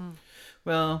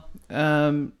 Well,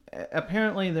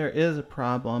 apparently there is a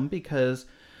problem because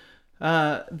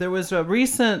there was a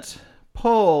recent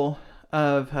poll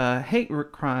of hate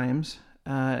crimes.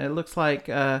 It looks like,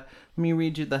 let me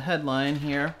read you the headline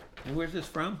here. And where's this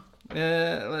from?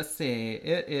 Let's see.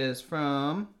 It is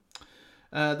from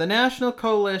the National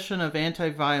Coalition of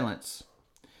Anti-Violence.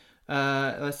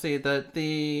 Let's see.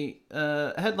 The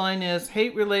headline is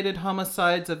hate-related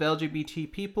homicides of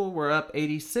LGBT people were up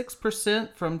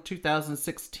 86% from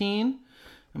 2016.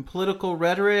 And political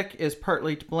rhetoric is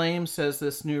partly to blame, says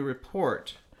this new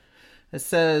report. It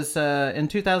says in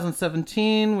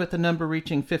 2017, with the number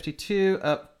reaching 52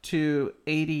 up to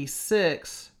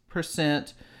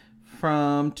 86%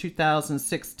 from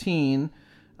 2016.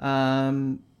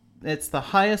 It's the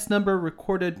highest number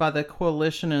recorded by the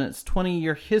coalition in its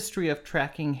 20-year history of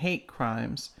tracking hate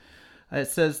crimes. It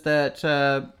says that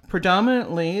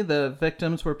predominantly the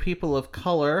victims were people of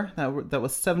color. That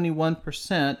was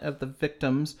 71% of the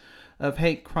victims of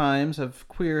hate crimes, of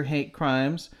queer hate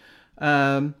crimes.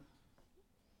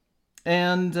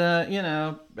 And,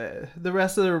 the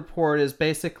rest of the report is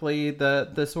basically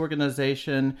this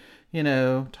organization,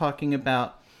 talking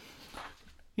about,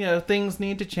 things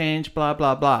need to change, blah,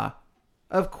 blah, blah.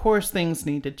 Of course things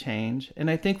need to change. And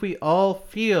I think we all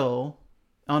feel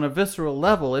on a visceral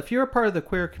level, if you're a part of the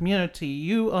queer community,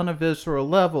 you on a visceral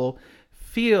level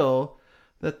feel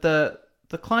that the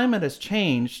climate has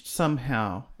changed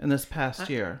somehow in this past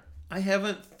year. I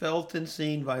haven't felt and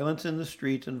seen violence in the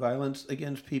streets and violence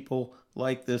against people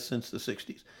like this since the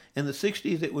 60s. In the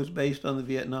 60s, it was based on the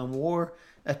Vietnam War,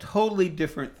 a totally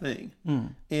different thing.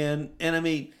 And I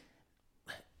mean,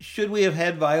 should we have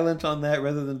had violence on that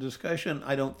rather than discussion?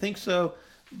 I don't think so,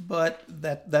 but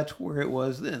that's where it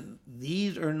was then.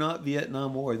 These are not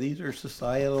Vietnam War. These are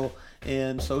societal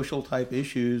and social type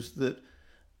issues that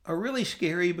are really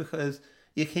scary because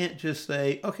you can't just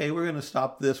say, okay, we're going to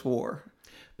stop this war.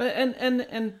 But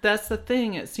and that's the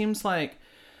thing. It seems like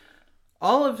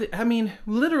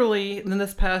literally in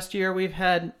this past year, we've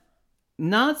had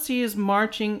Nazis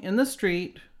marching in the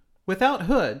street without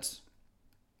hoods,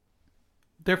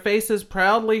 their faces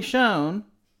proudly shown,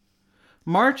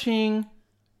 marching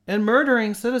and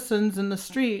murdering citizens in the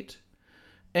street.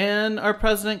 And our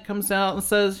president comes out and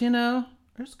says,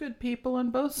 there's good people on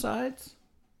both sides.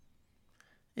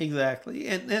 Exactly.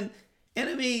 And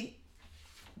I mean,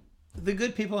 the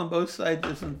good people on both sides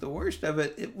isn't the worst of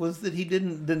it. It was that he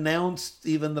didn't denounce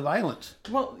even the violence.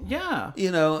 Well, yeah.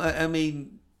 I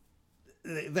mean,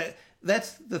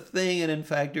 that's the thing. And in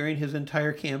fact, during his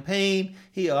entire campaign,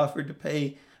 he offered to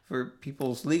pay for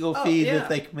people's legal fees if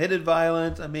they committed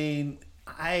violence. I mean,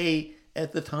 I,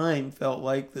 at the time, felt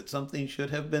like that something should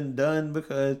have been done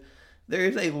because there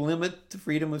is a limit to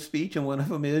freedom of speech, and one of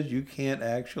them is you can't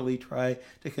actually try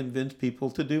to convince people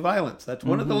to do violence. That's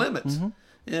one of the limits. Mm-hmm.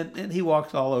 And he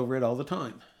walks all over it all the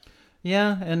time.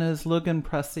 Yeah, and his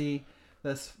Lügenpresse,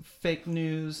 this fake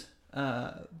news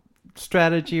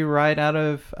strategy right out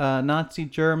of Nazi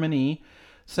Germany.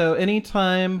 So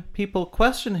anytime people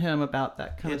question him about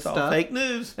that kind of stuff... It's all fake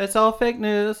news. It's all fake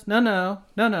news. No.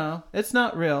 It's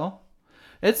not real.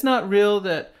 It's not real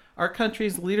that our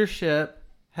country's leadership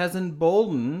has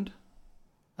emboldened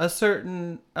a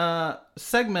certain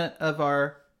segment of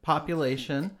our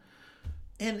population.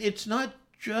 And it's not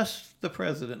just the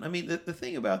president. I mean, the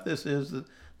thing about this is that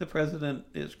the president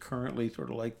is currently sort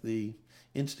of like the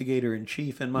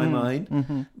instigator-in-chief in my mind.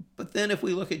 Mm-hmm. But then if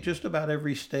we look at just about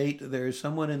every state, there's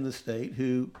someone in the state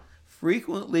who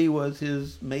frequently was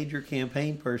his major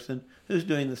campaign person who's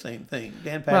doing the same thing.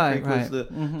 Dan Patrick was the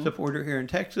supporter here in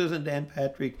Texas, and Dan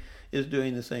Patrick is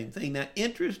doing the same thing. Now,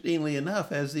 interestingly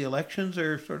enough, as the elections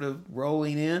are sort of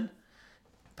rolling in,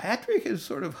 Patrick is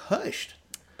sort of hushed.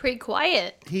 Pretty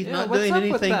quiet. He's not doing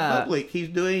anything public. He's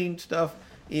doing stuff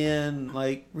in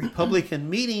like Republican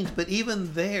meetings, but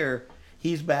even there,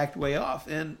 he's backed way off.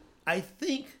 And I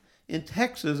think in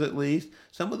Texas, at least,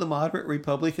 some of the moderate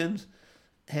Republicans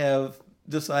have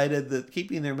decided that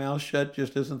keeping their mouths shut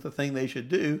just isn't the thing they should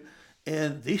do.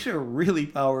 And these are really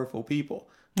powerful people.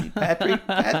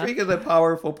 Patrick is a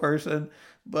powerful person,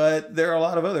 but there are a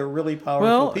lot of other really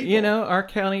powerful people. Our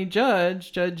county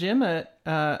Judge Emmett,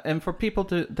 and for people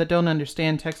that don't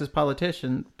understand Texas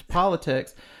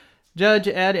politics, Judge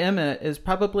Ed Emmett is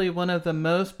probably one of the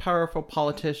most powerful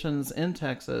politicians in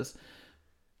Texas.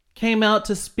 Came out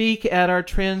to speak at our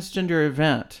transgender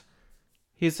event.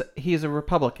 He's a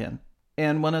Republican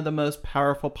and one of the most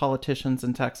powerful politicians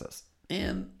in Texas.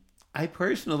 And I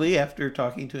personally, after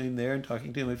talking to him there and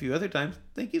talking to him a few other times,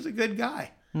 think he's a good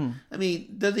guy. I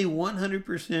mean, does he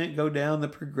 100% go down the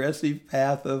progressive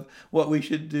path of what we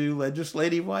should do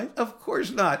legislative-wise? Of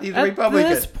course not. He's a Republican.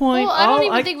 At this point, I don't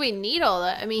even think we need all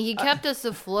that. I mean, he kept us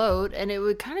afloat, and it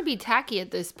would kind of be tacky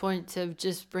at this point to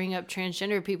just bring up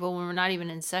transgender people when we're not even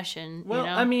in session. Well,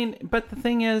 I mean, but the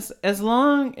thing is, as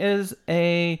long as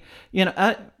at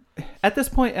this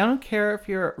point, I don't care if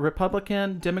you're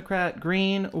Republican, Democrat,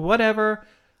 Green, whatever.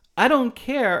 I don't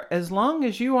care as long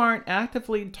as you aren't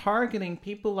actively targeting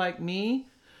people like me,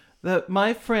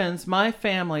 my friends, my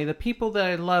family, the people that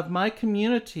I love, my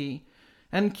community,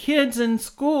 and kids in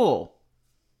school.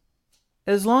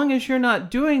 As long as you're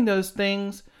not doing those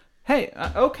things, hey,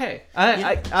 okay,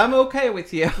 I'm okay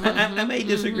with you. I may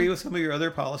disagree with some of your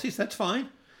other policies. That's fine.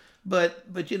 But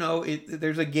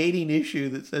there's a gating issue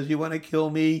that says you want to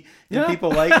kill me and people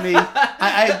like me.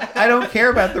 I don't care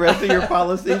about the rest of your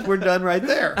policies. We're done right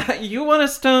there. You want to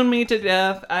stone me to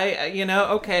death.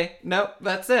 Okay. No,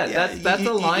 that's it. Yeah, that's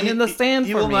a line in the sand for me.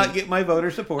 You will not get my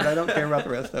voter support. I don't care about the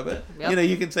rest of it. Yep.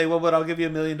 You can say, well, but I'll give you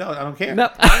 $1 million. I don't care.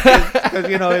 Nope. Because,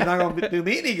 it's not going to do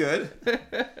me any good.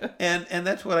 And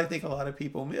that's what I think a lot of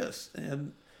people miss.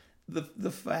 And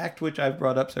the fact, which I've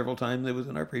brought up several times, it was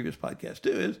in our previous podcast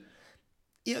too, is,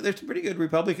 there's some pretty good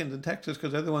Republicans in Texas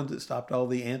because they're the ones that stopped all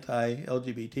the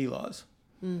anti-LGBT laws.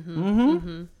 Mm-hmm.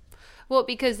 Mm-hmm. Well,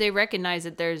 because they recognize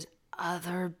that there's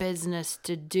other business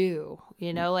to do.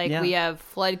 We have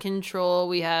flood control,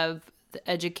 we have the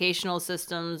educational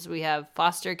systems, we have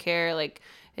foster care.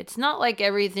 It's not like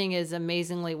everything is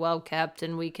amazingly well kept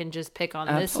and we can just pick on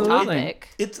this topic.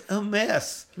 It's a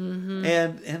mess. Mm-hmm.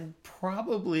 And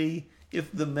probably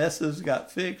if the messes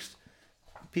got fixed,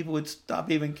 people would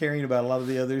stop even caring about a lot of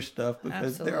the other stuff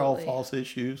because they're all false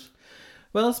issues.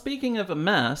 Well, speaking of a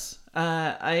mess,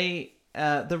 the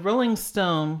Rolling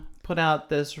Stone put out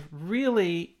this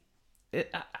really...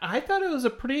 I thought it was a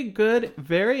pretty good,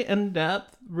 very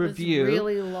in-depth review. It was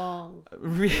really long.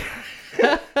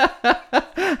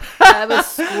 I was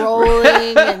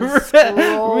scrolling and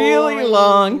scrolling. Really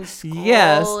long.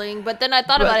 Yes. But then I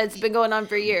thought about it. It's been going on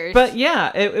for years. But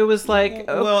yeah, it was like...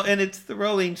 Well, and it's the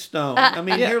Rolling Stone.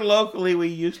 Here locally, we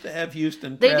used to have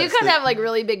Houston Press. They do kind of have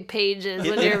really big pages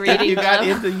when you're reading you them. got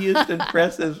into Houston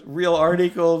Press's real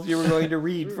articles you were going to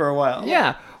read for a while.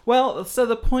 Yeah. Well, so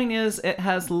the point is, it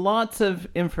has lots of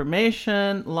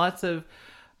information, lots of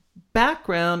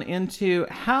background into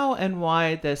how and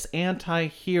why this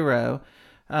anti-hero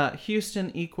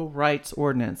Houston Equal Rights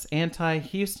Ordinance,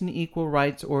 anti-Houston Equal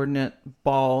Rights Ordinance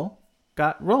ball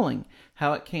got rolling,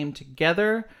 how it came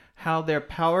together, how their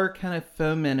power kind of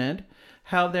fomented,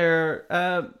 how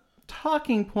their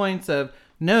talking points of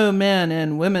no men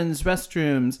in women's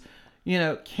restrooms,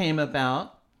 came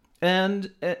about. And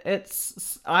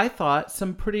it's, I thought,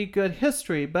 some pretty good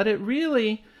history, but it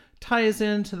really ties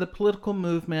into the political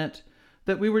movement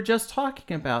that we were just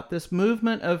talking about, this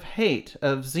movement of hate,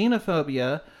 of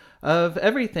xenophobia, of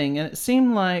everything. And it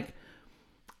seemed like,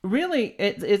 really,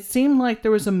 it seemed like there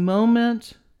was a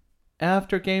moment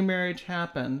after gay marriage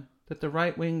happened that the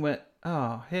right wing went,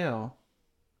 oh, hell.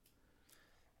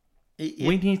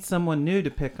 We need someone new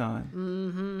to pick on.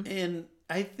 Mm-hmm. And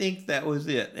I think that was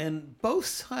it. And both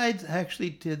sides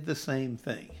actually did the same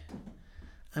thing.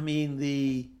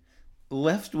 The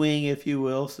left wing, if you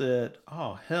will, said,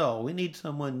 oh, hell, we need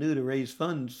someone new to raise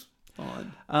funds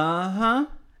on. Uh-huh.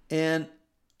 And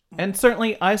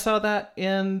certainly I saw that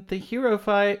in the hero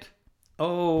fight.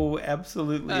 Oh,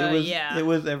 absolutely. It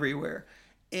was everywhere.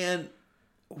 And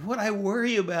what I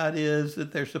worry about is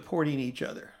that they're supporting each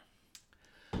other.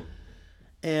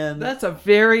 And that's a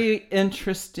very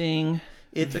interesting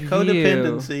It's a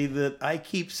codependency that I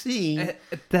keep seeing. And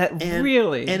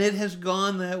it has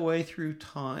gone that way through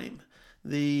time.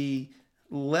 The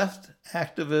left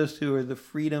activists who are the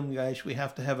freedom guys, we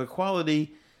have to have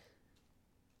equality,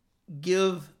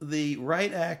 give the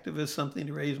right activists something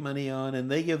to raise money on, and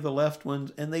they give the left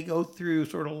ones, and they go through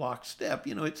sort of lockstep.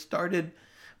 It started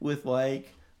with I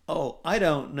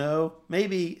don't know,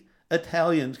 maybe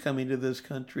Italians coming to this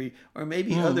country, or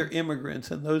maybe other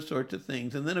immigrants and those sorts of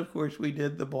things. And then, of course, we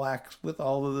did the blacks with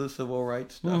all of the civil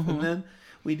rights stuff. And then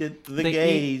we did the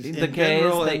gays in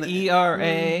general. The ERA.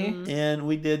 And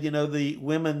we did, the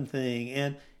women thing.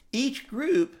 And each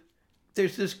group,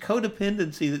 there's this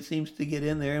codependency that seems to get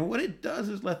in there. And what it does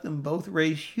is let them both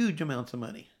raise huge amounts of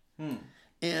money.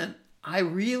 And I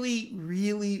really,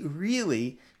 really,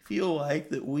 really feel like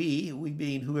that we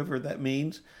being whoever that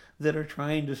means, that are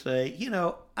trying to say,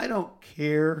 I don't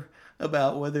care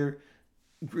about whether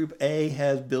Group A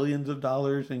has billions of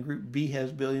dollars and Group B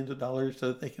has billions of dollars so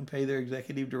that they can pay their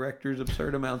executive directors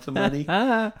absurd amounts of money.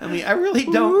 I really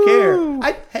don't care.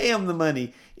 I'd pay them the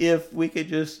money if we could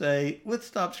just say, let's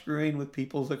stop screwing with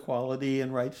people's equality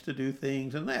and rights to do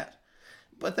things and that.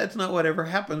 But that's not what ever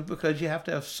happens, because you have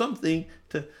to have something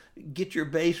to get your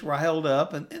base riled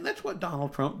up. And that's what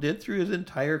Donald Trump did through his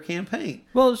entire campaign.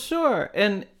 Well, sure.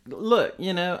 And look,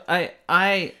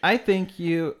 I think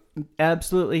you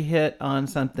absolutely hit on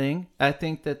something. I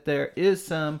think that there is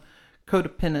some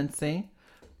codependency.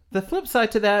 The flip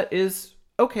side to that is,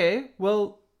 okay,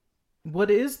 well,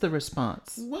 what is the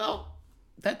response? Well,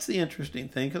 that's the interesting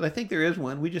thing, because I think there is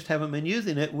one. We just haven't been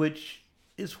using it, which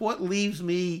is what leaves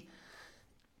me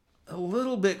a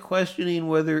little bit questioning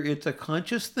whether it's a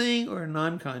conscious thing or a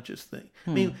non-conscious thing.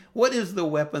 What is the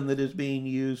weapon that is being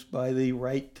used by the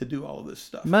right to do all of this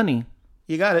stuff? Money.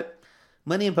 You got it.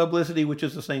 Money and publicity, which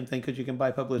is the same thing, because you can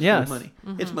buy publicity with money.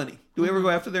 Mm-hmm. It's money. Do we ever go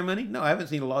after their money? No, I haven't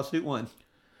seen a lawsuit won.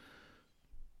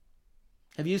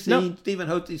 Have you seen Stephen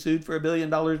Hotze sued for $1 billion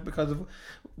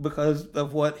because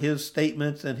of what his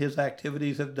statements and his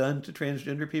activities have done to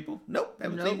transgender people? Nope,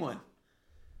 haven't seen one.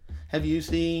 Have you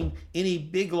seen any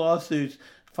big lawsuits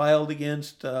filed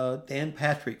against Dan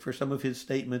Patrick for some of his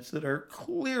statements that are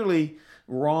clearly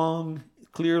wrong,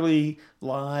 clearly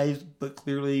lies, but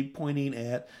clearly pointing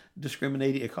at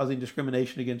causing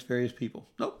discrimination against various people.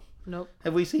 Nope.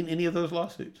 Have we seen any of those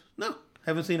lawsuits? No,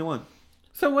 haven't seen one.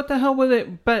 So what the hell would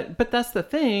it? But that's the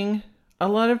thing. A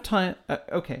lot of time.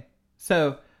 Okay,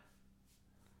 so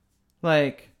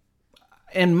like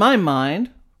in my mind,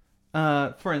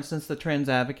 for instance, the Trans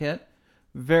Advocate,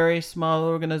 very small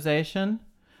organization,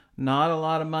 not a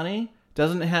lot of money,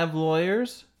 doesn't have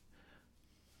lawyers.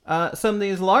 Some of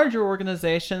these larger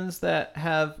organizations that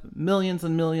have millions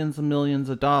and millions and millions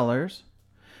of dollars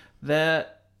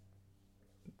that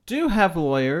do have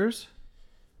lawyers.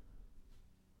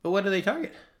 But what do they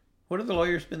target? What do the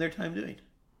lawyers spend their time doing?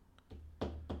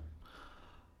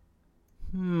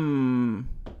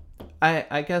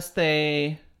 I guess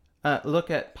they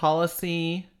look at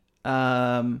policy. They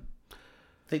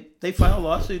file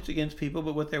lawsuits against people,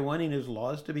 but what they're wanting is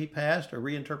laws to be passed or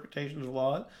reinterpretations of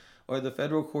laws or the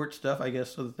federal court stuff, I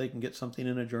guess, so that they can get something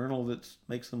in a journal that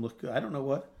makes them look good. I don't know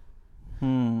what.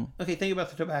 Okay, think about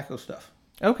the tobacco stuff.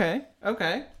 Okay.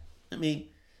 I mean,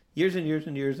 years and years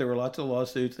and years, there were lots of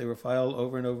lawsuits. They were filed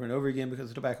over and over and over again because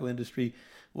the tobacco industry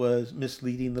was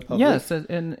misleading the public. Yes,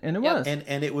 and it was.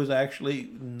 And it was actually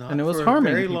not and it was for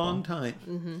harming a very people. long time.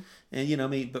 Mm-hmm. And, I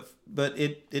mean, but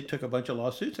it took a bunch of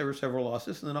lawsuits. There were several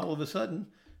lawsuits, and then all of a sudden,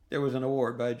 there was an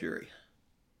award by a jury.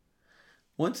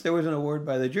 Once there was an award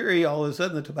by the jury, all of a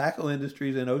sudden, the tobacco industry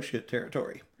is in oh shit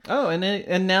territory. Oh,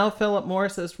 and now Philip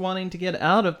Morris is wanting to get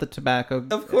out of the tobacco.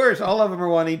 Of course, all of them are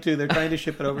wanting to. They're trying to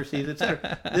ship it overseas,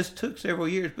 etc. This took several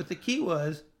years, but the key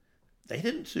was they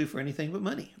didn't sue for anything but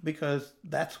money because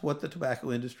that's what the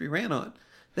tobacco industry ran on.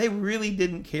 They really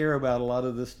didn't care about a lot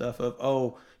of this stuff of,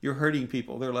 oh, you're hurting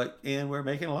people. They're like, and we're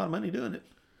making a lot of money doing it.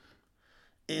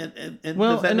 And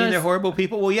well, does that mean they're horrible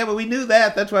people? Well, yeah, but we knew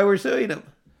that. That's why we're suing them.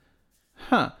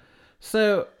 Huh.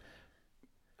 So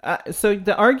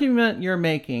the argument you're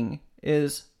making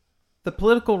is the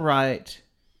political right,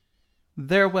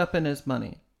 their weapon is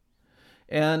money.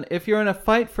 And if you're in a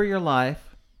fight for your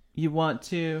life, you want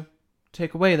to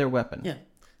take away their weapon. Yeah.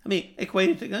 I mean, equate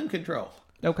it to gun control.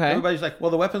 Okay. Everybody's like, well,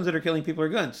 the weapons that are killing people are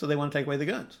guns, so they want to take away the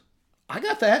guns. I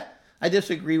got that. I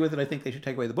disagree with it. I think they should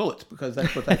take away the bullets because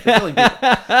that's what's actually killing people.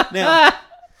 Now,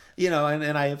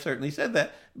 and I have certainly said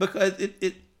that because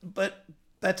but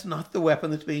that's not the weapon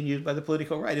that's being used by the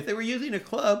political right. If they were using a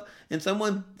club and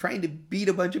someone trying to beat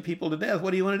a bunch of people to death,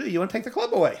 what do you want to do? You want to take the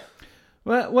club away.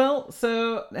 Well.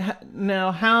 So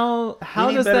now, how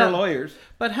does better that? Lawyers.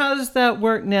 But how does that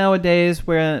work nowadays,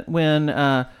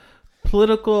 when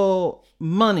political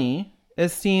money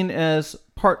is seen as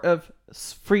part of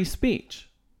free speech?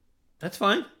 That's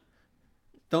fine.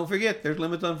 Don't forget, there's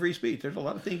limits on free speech. There's a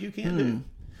lot of things you can't do.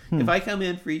 If I come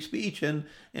in free speech and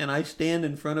I stand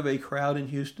in front of a crowd in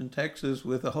Houston, Texas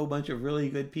with a whole bunch of really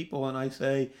good people and I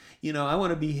say, I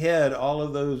want to behead all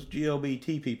of those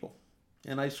GLBT people,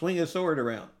 and I swing a sword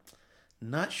around,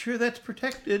 not sure that's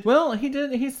protected. Well, he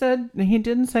didn't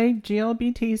say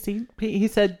GLBT. He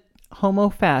said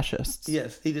homo-fascists.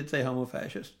 Yes, he did say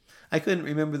homo-fascist. I couldn't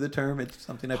remember the term. It's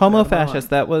something I homo-fascist.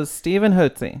 That was Stephen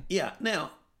Hotze. Yeah.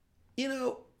 Now,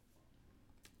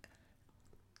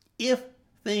 if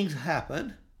things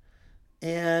happen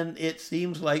and it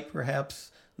seems like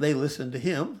perhaps they listened to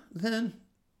him, then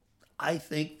I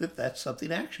think that that's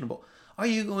something actionable. Are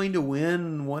you going to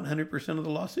win 100% of the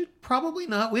lawsuit? Probably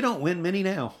not. We don't win many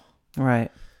now.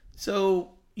 Right.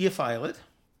 So you file it.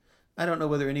 I don't know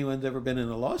whether anyone's ever been in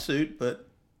a lawsuit, but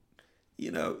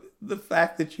the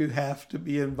fact that you have to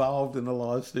be involved in a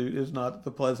lawsuit is not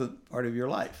the pleasant part of your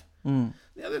life. The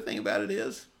other thing about it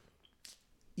is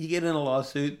you get in a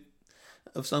lawsuit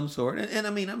of some sort. And I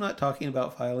mean, I'm not talking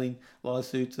about filing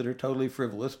lawsuits that are totally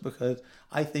frivolous, because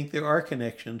I think there are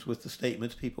connections with the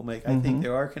statements people make. I think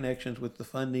there are connections with the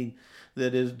funding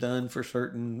that is done for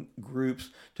certain groups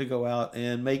to go out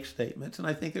and make statements. And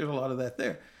I think there's a lot of that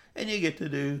there. And you get to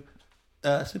do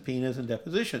subpoenas and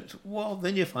depositions. Well,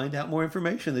 then you find out more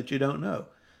information that you don't know.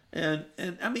 And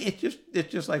I mean,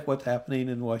 it's just like what's happening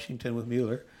in Washington with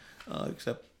Mueller,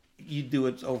 except you do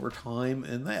it over time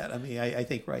and that. I mean, I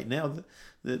think right now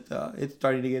that it's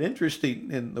starting to get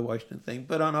interesting in the Washington thing.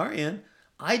 But on our end,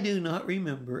 I do not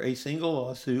remember a single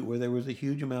lawsuit where there was a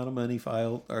huge amount of money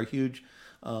filed or a huge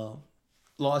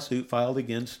lawsuit filed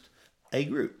against a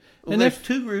group. Well, and there's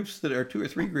two or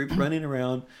three groups running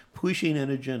around pushing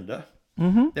an agenda.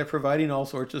 They're providing all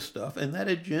sorts of stuff, and that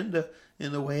agenda,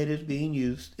 in the way it is being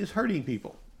used, is hurting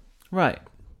people. Right.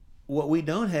 What we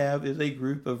don't have is a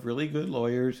group of really good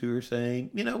lawyers who are saying,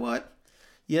 you know what?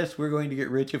 yes, we're going to get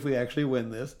rich if we actually win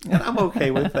this. And I'm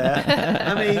okay with that.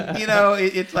 I mean,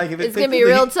 it's like if it's going to be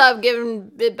real tough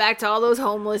giving it back to all those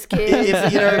homeless kids in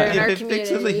our if it community.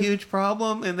 Fixes a huge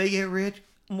problem and they get rich,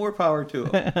 more power to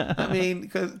them. I mean,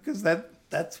 because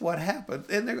that's what happens.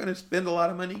 And they're going to spend a lot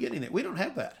of money getting it. We don't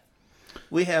have that.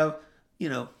 We have,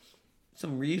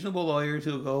 some reasonable lawyers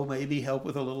who go maybe help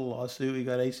with a little lawsuit. We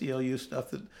got ACLU stuff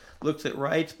that looks at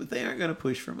rights, but they aren't going to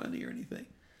push for money or anything.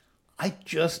 I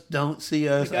just don't see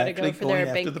us actually going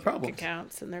after the problems.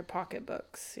 Accounts and their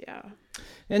pocketbooks, yeah.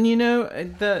 And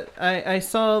I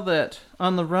saw that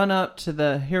on the run up to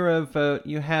the hero vote,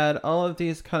 you had all of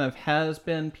these kind of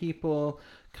has-been people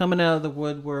coming out of the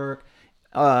woodwork,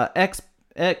 ex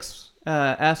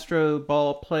Astro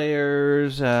ball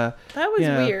players. That was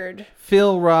weird.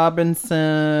 Phil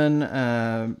Robinson,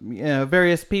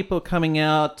 various people coming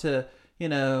out to,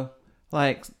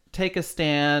 take a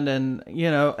stand,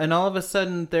 and all of a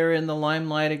sudden they're in the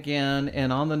limelight again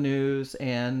and on the news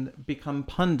and become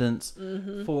pundits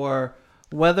for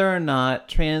whether or not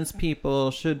trans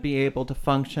people should be able to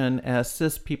function as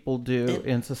cis people do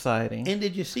in society. And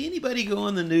did you see anybody go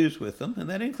on the news with them? And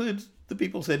that includes the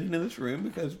people sitting in this room,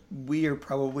 because we are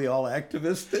probably all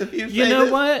activists. If you know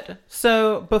this. What?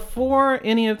 So before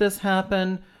any of this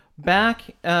happened, back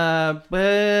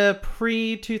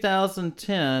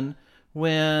pre-2010,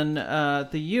 when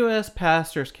the U.S.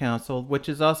 Pastors Council, which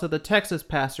is also the Texas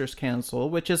Pastors Council,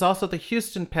 which is also the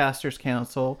Houston Pastors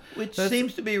Council, which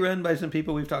seems to be run by some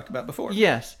people we've talked about before.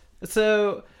 Yes.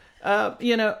 So,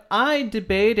 I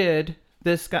debated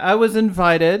this guy. I was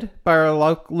invited by our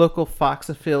local Fox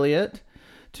affiliate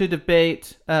to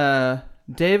debate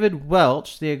David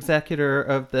Welch, the executor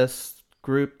of this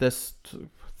group, this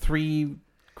 3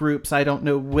 groups, I don't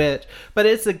know which, but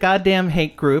it's a goddamn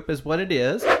hate group is what it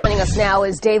is. Joining us now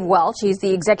is Dave Welch. He's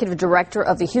the executive director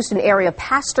of the Houston Area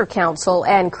Pastor Council,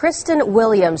 and Kristen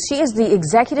Williams. She is the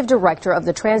executive director of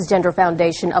the Transgender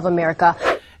Foundation of America.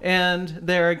 And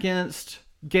they're against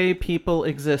gay people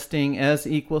existing as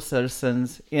equal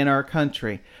citizens in our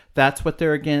country. That's what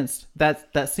they're against.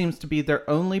 That seems to be their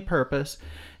only purpose.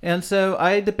 And so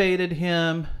I debated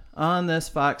him on this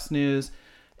Fox News,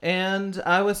 and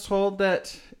I was told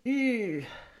that, we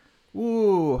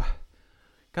don't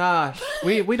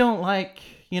like,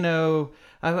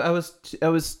 I was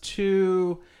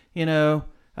too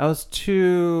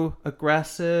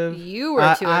aggressive. You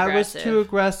were too aggressive. I was too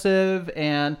aggressive,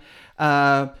 and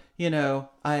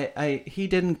he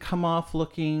didn't come off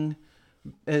looking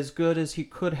as good as he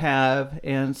could have,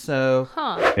 and so...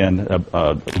 And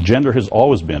gender has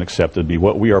always been accepted to be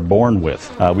what we are born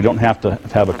with. We don't have to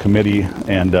have a committee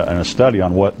and a study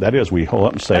on what that is. We hold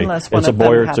up and say it's a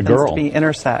boy or it's a girl. To be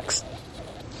intersex.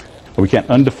 We can't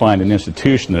undefine an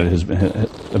institution that has been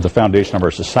the foundation of our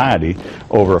society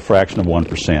over a fraction of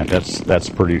 1%. That's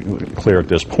pretty clear at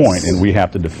this point, and we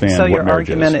have to defend so what marriage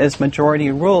is. So your argument is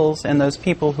majority rules, and those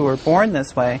people who are born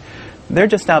this way, they're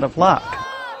just out of luck.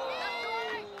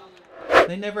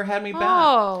 They never had me back.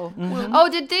 Oh,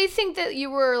 did they think that you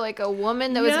were like a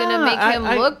woman that was going to make him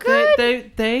look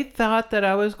good? They thought that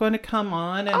I was going to come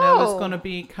on and I was going to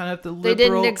be kind of the liberal. They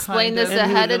didn't explain this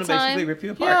ahead of time. Basically rip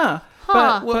you apart.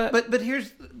 Yeah,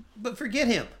 but forget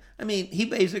him. I mean, he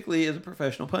basically is a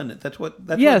professional pundit. That's what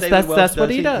David Welch that's does.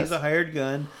 What he does. He's a hired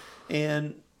gun,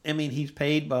 and I mean, he's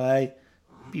paid by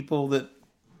people that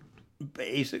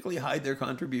basically hide their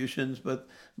contributions, but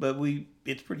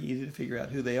it's pretty easy to figure out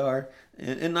who they are,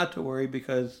 and not to worry,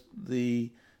 because the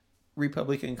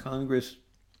Republican Congress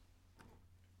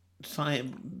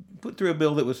put through a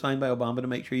bill that was signed by Obama to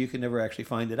make sure you can never actually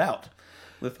find it out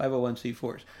with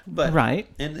 501c4s. But right,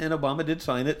 and Obama did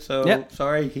sign it, so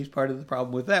sorry, he's part of the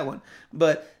problem with that one.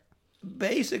 But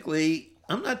basically,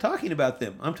 I'm not talking about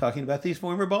them. I'm talking about these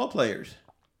former ball players.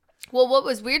 Well, what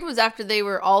was weird was after they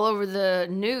were all over the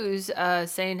news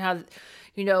saying how,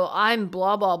 I'm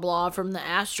blah, blah, blah from the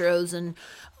Astros, and,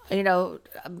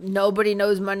 nobody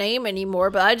knows my name anymore.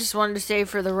 But I just wanted to say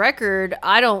for the record,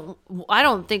 I don't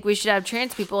think we should have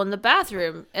trans people in the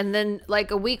bathroom. And then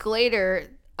like a week later,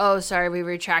 oh, sorry, we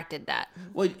retracted that.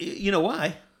 Well, you know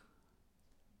why?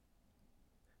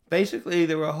 Basically,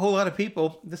 there were a whole lot of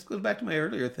people. This goes back to my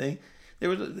earlier thing. There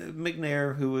was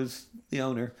McNair, who was the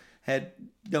owner, had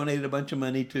donated a bunch of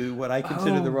money to what I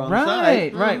consider the wrong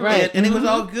side. Right. And it was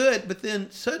all good. But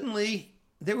then suddenly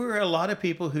there were a lot of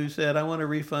people who said, I want a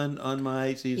refund on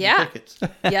my season tickets.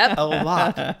 Yep. A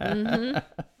lot.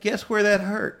 Guess where that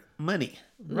hurt? Money.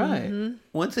 Right.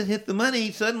 Once it hit the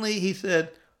money, suddenly he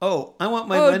said, oh, I want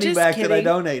my money back that I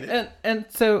donated. And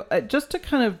so just to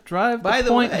kind of drive the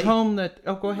point home that...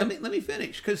 Oh, go ahead. Let me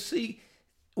finish. Because, see,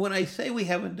 when I say we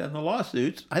haven't done the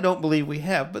lawsuits, I don't believe we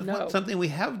have. But something we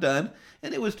have done,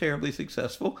 and it was terribly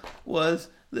successful, was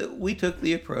that we took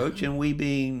the approach, and we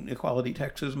being Equality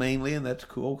Texas mainly, and that's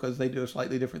cool because they do a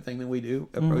slightly different thing than we do,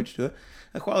 approach to it.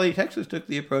 Equality Texas took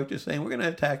the approach of saying we're going to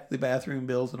attack the bathroom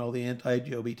bills and all the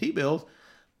anti-GLBT bills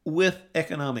with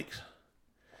economics.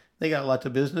 They got lots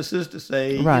of businesses to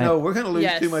say, we're going to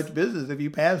lose too much business if you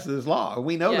pass this law.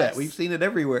 We know that. We've seen it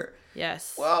everywhere.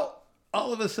 Yes. Well,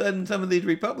 all of a sudden, some of these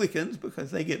Republicans,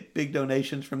 because they get big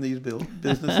donations from these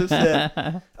businesses,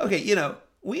 said, okay,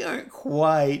 we aren't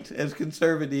quite as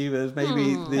conservative as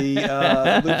maybe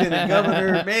the lieutenant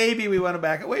governor. Maybe we want to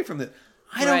back away from this.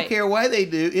 I don't care why they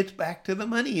do. It's back to the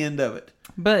money end of it.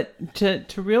 But to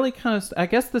really kind of, I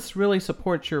guess this really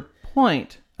supports your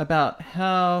point about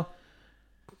how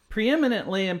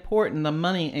preeminently important the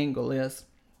money angle is.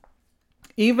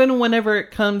 Even whenever it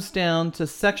comes down to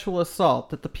sexual assault,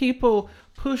 that the people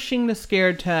pushing the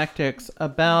scare tactics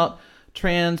about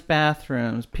trans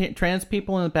bathrooms, trans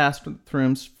people in the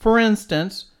bathrooms, for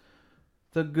instance,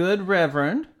 the good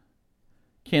Reverend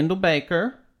Kendall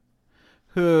Baker,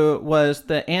 who was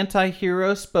the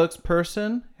anti-hero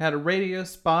spokesperson, had a radio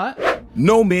spot.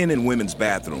 No men in women's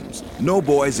bathrooms. No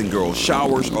boys and girls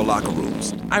showers or locker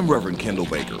rooms. I'm Reverend Kendall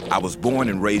Baker. I was born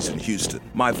and raised in Houston.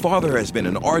 My father has been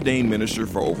an ordained minister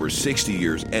for over 60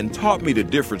 years and taught me the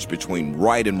difference between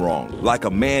right and wrong. Like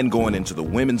a man going into the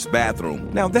women's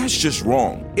bathroom. Now that's just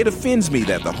wrong. It offends me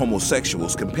that the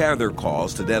homosexuals compare their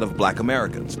cause to that of black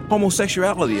Americans.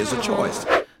 Homosexuality is a choice.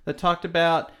 That talked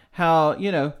about how,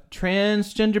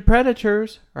 transgender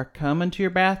predators are coming to your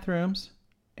bathrooms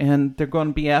and they're going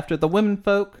to be after the women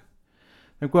folk.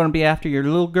 They're going to be after your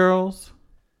little girls.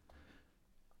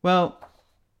 Well,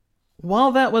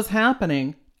 while that was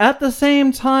happening, at the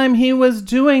same time he was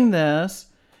doing this,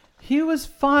 he was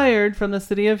fired from the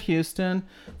city of Houston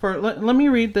for, let me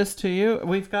read this to you.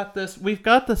 We've got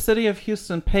the city of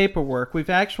Houston paperwork. We've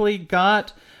actually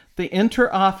got the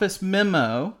inter-office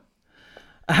memo.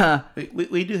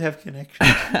 We do have connections.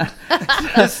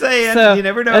 Just saying, you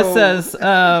never know. It says,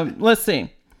 let's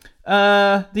see.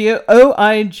 The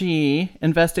OIG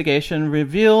investigation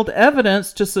revealed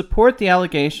evidence to support the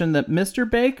allegation that Mr.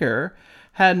 Baker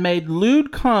had made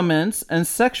lewd comments and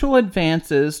sexual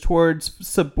advances towards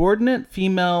subordinate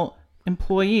female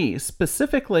employees.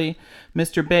 Specifically,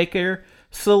 Mr. Baker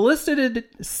solicited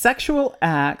sexual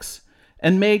acts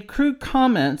and made crude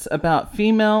comments about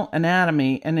female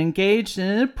anatomy and engaged in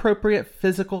inappropriate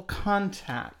physical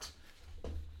contact.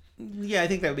 Yeah, I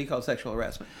think that would be called sexual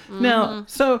harassment. Now,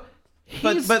 so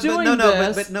he's doing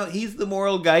this. But no, he's the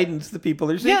moral guidance the people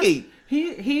are seeking.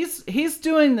 Yes, he's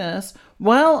doing this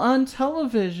while on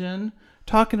television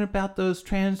talking about those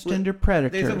transgender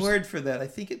predators. There's a word for that. I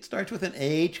think it starts with an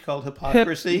H called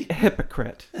hypocrisy.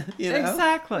 Hypocrite.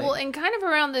 Exactly. Well, and kind of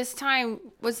around this time,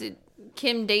 was it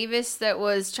Kim Davis that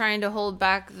was trying to hold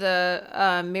back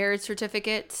the marriage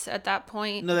certificates at that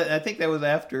point? No, I think that was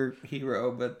after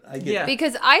Hero, but I get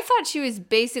because I thought she was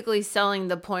basically selling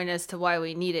the point as to why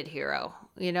we needed Hero.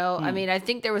 I mean, I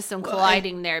think there was some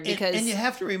colliding there because and you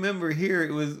have to remember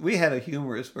here we had a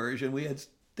humorous version. We had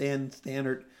Stan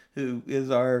Stannard, who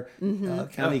is our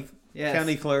county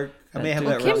clerk. I may have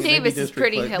that wrong. Kim Davis is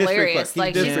pretty hilarious.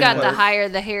 Like, she's got the higher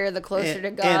the hair, the closer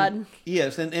to God.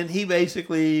 And he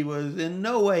basically was in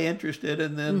no way interested.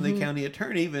 And then the county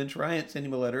attorney, Vince Ryan, sent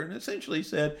him a letter and essentially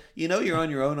said, you're on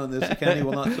your own on this. The county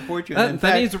will not support you. And in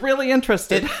fact, he's really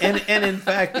interested. And in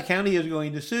fact, the county is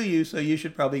going to sue you, so you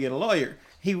should probably get a lawyer.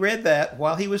 He read that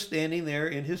while he was standing there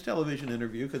in his television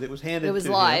interview because it was handed to him. It was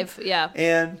live, yeah.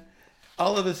 And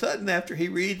all of a sudden, after he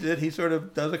reads it, he sort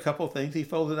of does a couple things. He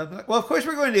folds it up. Like, well, of course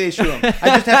we're going to issue them. I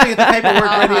just have to get the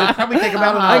paperwork ready. It'll probably take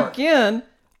about an hour. Again,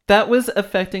 that was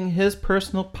affecting his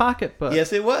personal pocketbook.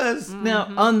 Yes, it was.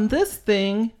 Now, on this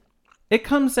thing, it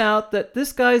comes out that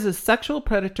this guy's a sexual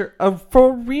predator, a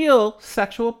for real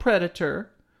sexual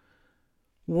predator,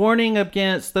 warning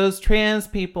against those trans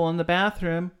people in the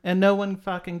bathroom, and no one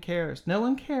fucking cares. No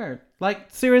one cared. Like,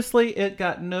 seriously, it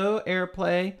got no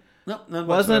airplay. No, none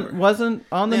whatsoever. Wasn't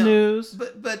on the news.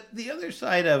 But the other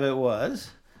side of it was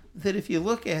that if you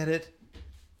look at it,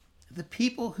 the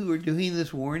people who are doing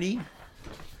this warning,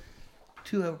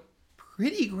 to a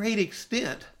pretty great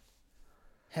extent,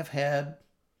 have had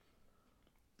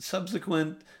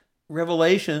subsequent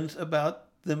revelations about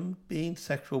them being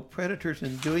sexual predators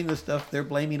and doing the stuff they're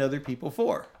blaming other people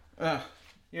for.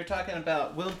 You're talking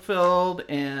about Wilfield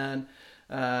and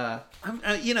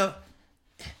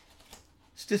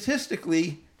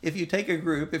statistically, if you take a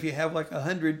group, if you have like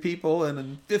 100 people and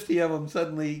then 50 of them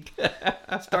suddenly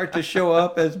start to show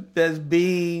up as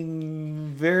being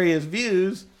various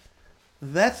views,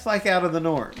 that's like out of the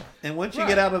norm. And once you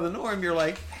get out of the norm, you're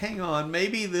like, hang on,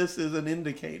 maybe this is an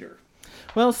indicator.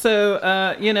 Well, so,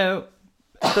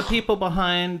 the people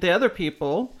behind the other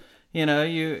people, you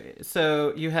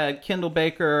had Kendall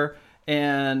Baker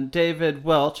and David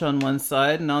Welch on one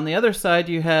side, and on the other side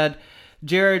you had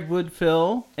Jared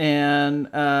Woodfill and,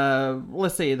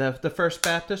 the First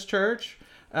Baptist Church.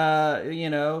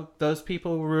 Those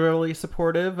people were really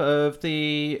supportive of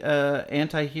the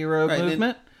anti-hero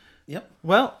movement. Yep.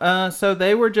 Well, so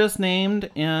they were just named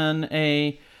in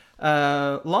a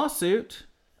lawsuit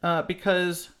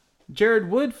because Jared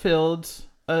Woodfield's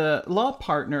law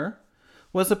partner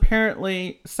was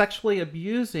apparently sexually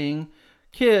abusing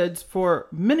kids for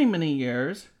many, many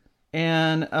years,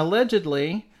 and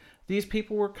allegedly these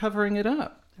people were covering it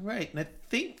up. Right, and I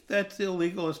think that's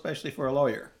illegal, especially for a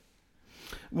lawyer.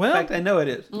 Well, in fact, I know it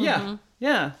is. Yeah,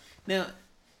 yeah. Now,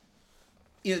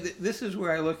 this is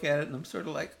where I look at it, and I'm sort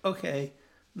of like, okay,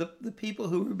 the people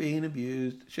who are being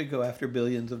abused should go after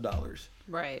billions of dollars.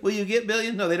 Right. Will you get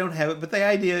billions? No, they don't have it. But the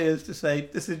idea is to say,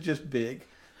 this is just big.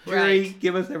 Jury,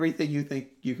 give us everything you think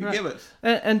you can give us.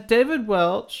 And David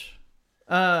Welch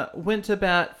went to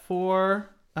bat for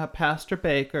Pastor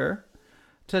Baker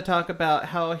to talk about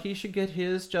how he should get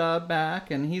his job back,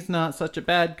 and he's not such a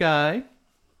bad guy.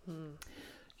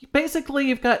 Basically,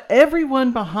 you've got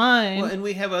everyone behind. Well, and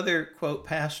we have other, quote,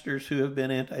 pastors who have been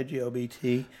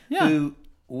anti-GLBT who,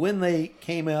 when they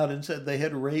came out and said they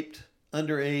had raped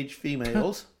underage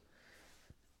females,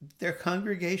 their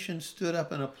congregation stood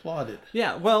up and applauded.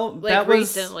 Yeah, well, like that was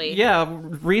recently. Yeah,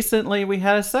 recently we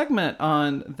had a segment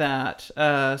on that.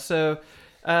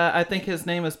 I think his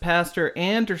name is Pastor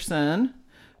Anderson.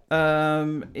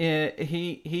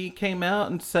 He came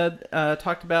out and said,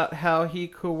 talked about how he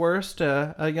coerced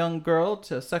a young girl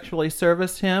to sexually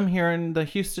service him here in the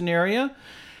Houston area,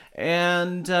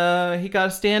 and he got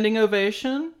a standing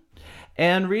ovation.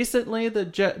 And recently,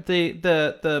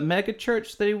 the mega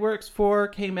church that he works for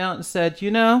came out and said,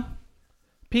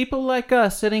 people like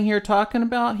us sitting here talking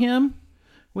about him,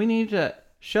 we need to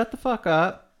shut the fuck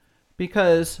up,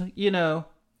 because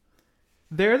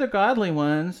they're the godly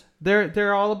ones.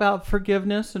 They're all about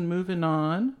forgiveness and moving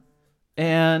on,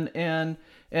 and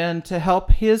to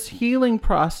help his healing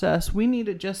process, we need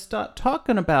to just stop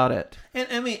talking about it. And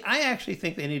I mean, I actually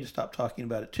think they need to stop talking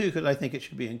about it too, because I think it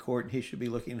should be in court, and he should be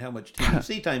looking at how much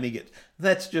TVC time he gets.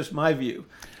 That's just my view.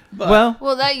 But,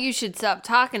 well, that you should stop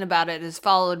talking about it is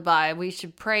followed by we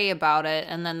should pray about it,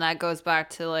 and then that goes back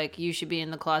to like you should be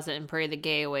in the closet and pray the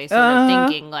gay away sort of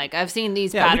thinking. Like I've seen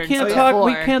these patterns before.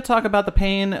 We can't talk about the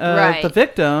pain of the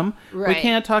victim. Right. We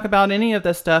can't talk about any of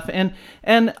this stuff, and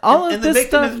all of this stuff. And the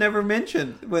victim is never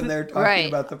mentioned when they're talking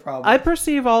about the problem. I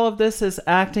perceive all of this as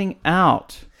acting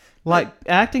out,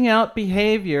 acting out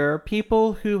behavior.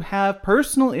 People who have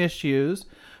personal issues,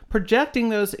 projecting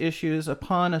those issues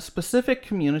upon a specific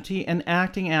community and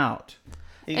acting out.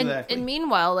 Exactly. And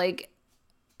meanwhile, like,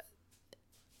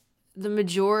 the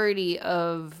majority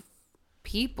of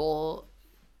people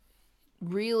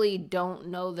really don't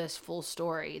know this full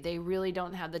story. They really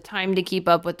don't have the time to keep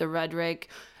up with the rhetoric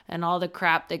and all the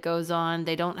crap that goes on.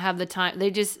 They don't have the time.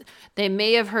 They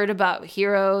may have heard about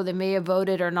Hero. They may have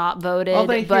voted or not voted. All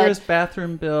they hear is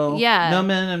bathroom bill. Yeah. No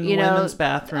men in women's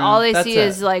bathroom. All they see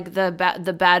is like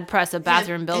the bad press of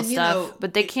bathroom bill stuff.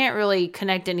 But they can't really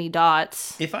connect any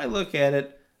dots. If I look at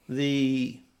it,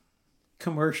 the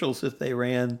commercials that they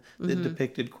ran that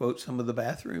depicted, quote, some of the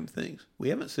bathroom things, we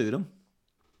haven't sued them.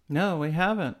 No, we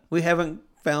haven't. We haven't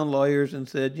found lawyers and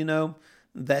said,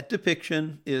 that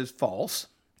depiction is false.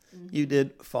 You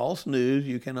did false news.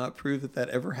 You cannot prove that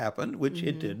ever happened, which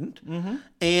it didn't.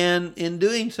 And in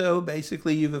doing so,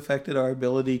 basically, you've affected our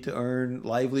ability to earn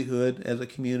livelihood as a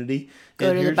community.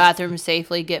 Go to the bathroom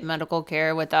safely, get medical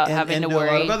care without having to worry. And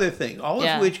do a lot of other things, all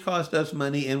of which cost us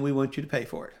money, and we want you to pay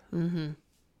for it. And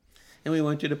we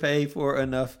want you to pay for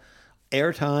enough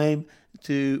airtime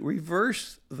to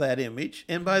reverse that image.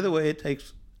 And by the way, it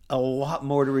takes a lot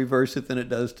more to reverse it than it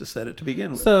does to set it to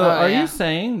begin with. So are you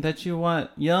saying that you want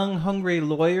young, hungry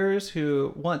lawyers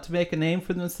who want to make a name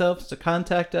for themselves to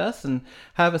contact us and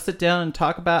have us sit down and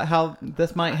talk about how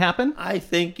this might happen? I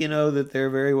think, that there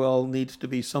very well needs to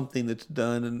be something that's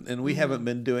done, and we haven't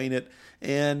been doing it.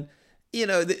 And,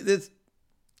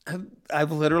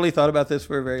 I've literally thought about this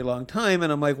for a very long time,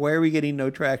 and I'm like, why are we getting no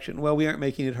traction? Well, we aren't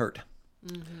making it hurt.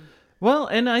 Well,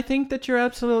 and I think that you're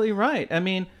absolutely right. I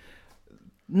mean,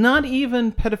 not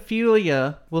even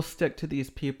pedophilia will stick to these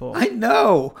people. I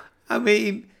know. I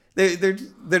mean, there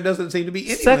doesn't seem to be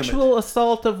any sexual limit.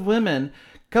 Assault of women,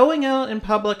 going out in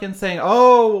public and saying,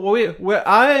 "Oh,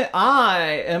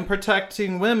 I am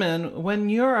protecting women," when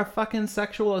you're a fucking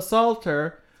sexual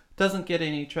assaulter, doesn't get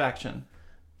any traction.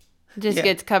 It just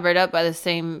gets covered up by the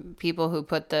same people who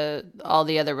put all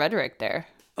the other rhetoric there.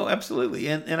 Oh, absolutely.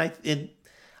 And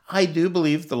I do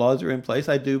believe the laws are in place.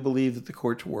 I do believe that the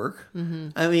courts work. Mm-hmm.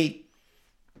 I mean,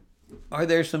 are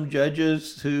there some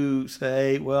judges who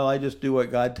say, "Well, I just do what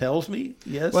God tells me"?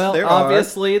 Yes, well, there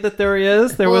obviously that there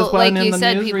is. There was one in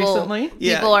the news recently.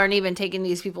 People aren't even taking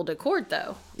these people to court,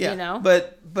 though. Yeah, you know.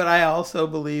 But I also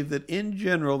believe that in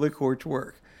general the courts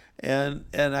work, and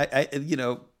I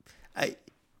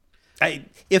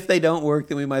if they don't work,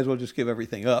 then we might as well just give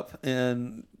everything up.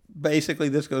 And basically,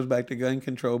 this goes back to gun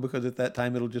control, because at that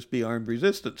time it'll just be armed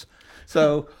resistance.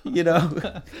 So,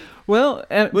 well,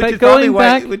 which is probably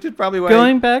why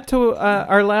going back to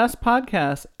our last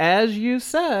podcast, as you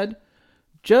said,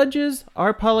 judges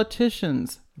are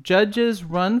politicians. Judges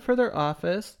run for their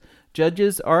office.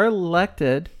 Judges are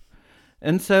elected.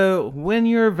 And so when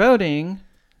you're voting,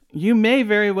 you may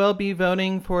very well be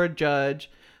voting for a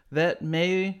judge that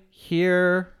may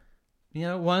hear,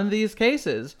 one of these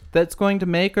cases that's going to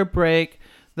make or break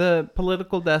the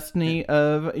political destiny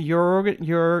of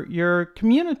your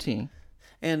community.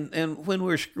 And when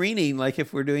we're screening, like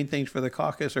if we're doing things for the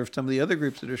caucus or some of the other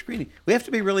groups that are screening, we have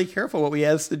to be really careful what we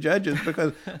ask the judges,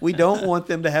 because we don't want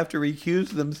them to have to recuse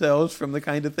themselves from the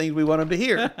kind of things we want them to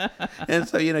hear. And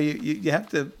so, you have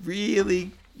to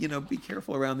really, be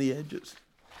careful around the edges.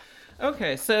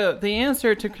 Okay, so the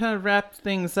answer, to kind of wrap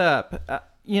things up,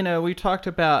 we talked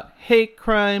about hate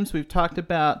crimes. We've talked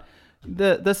about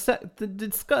the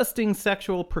disgusting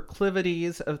sexual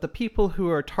proclivities of the people who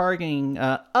are targeting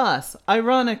us,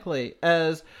 ironically,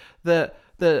 as the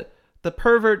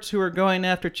perverts who are going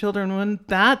after children, when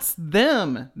that's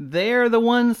them. They're the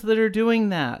ones that are doing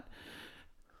that.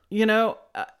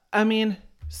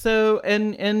 So,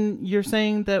 and you're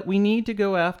saying that we need to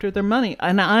go after their money.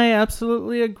 And I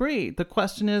absolutely agree. The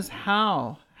question is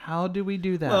how? How do we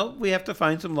do that? Well, we have to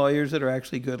find some lawyers that are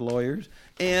actually good lawyers.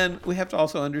 And we have to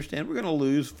also understand we're going to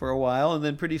lose for a while, and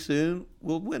then pretty soon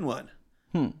we'll win one.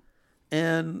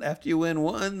 And after you win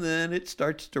one, then it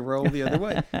starts to roll the other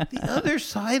way. The other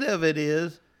side of it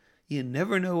is you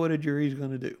never know what a jury's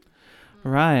going to do.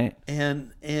 Right.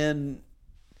 And and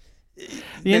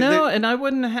I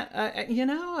wouldn't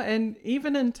and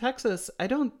even in Texas, I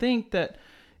don't think that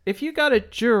if you got a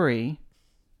jury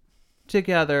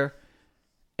together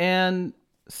and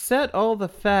set all the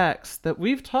facts that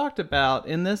we've talked about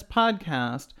in this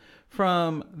podcast,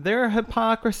 from their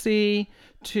hypocrisy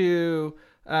to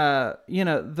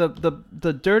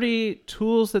the dirty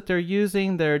tools that they're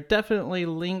using, they're definitely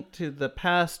linked to the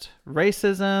past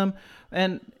racism,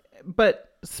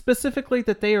 but specifically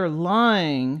that they are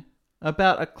lying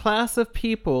about a class of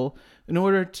people in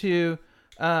order to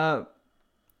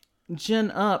gin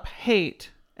up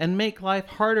hate and make life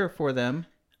harder for them.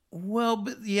 Well,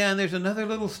 but and there's another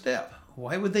little step.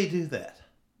 Why would they do that?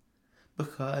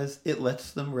 Because it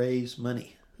lets them raise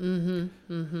money. Mm-hmm.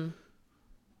 Mm-hmm.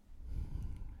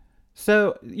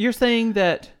 So you're saying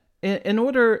that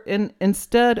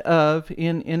instead of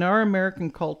in our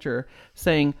American culture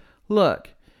saying, look,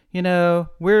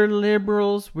 we're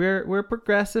liberals, we're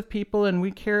progressive people, and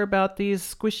we care about these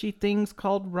squishy things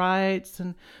called rights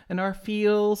and our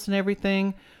feels and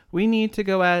everything, we need to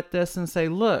go at this and say,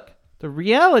 look, the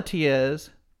reality is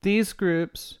these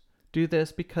groups do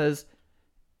this because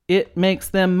it makes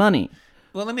them money.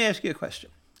 Well, let me ask you a question.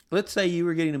 Let's say you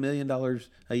were getting $1 million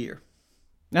a year.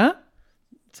 Huh?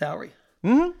 Salary.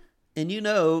 Mm-hmm. And you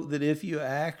know that if you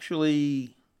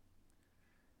actually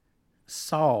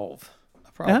solve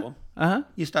a problem,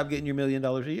 you stop getting your $1 million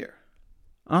a year.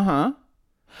 Uh-huh.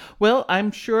 Well, I'm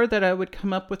sure that I would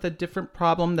come up with a different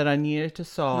problem that I needed to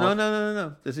solve.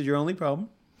 No. This is your only problem.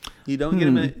 You don't get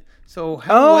 $1 million. So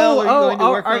how well are you going to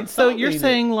work on so you're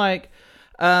saying like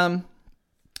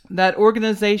that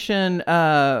organization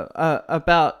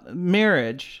about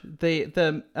marriage, I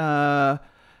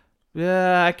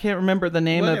can't remember the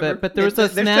name of it, but there was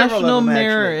this national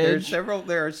marriage.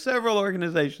 There are several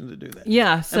organizations that do that.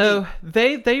 Yeah, so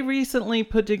they recently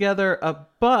put together a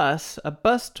bus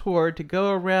tour to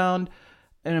go around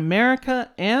in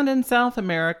America and in South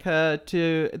America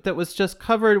that was just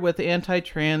covered with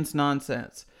anti-trans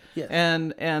nonsense. Yes.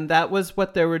 And that was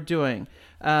what they were doing.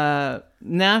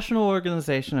 National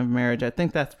Organization of Marriage, I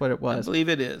think that's what it was. I believe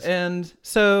it is. And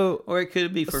so, or it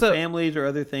could be for families or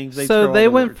other things. They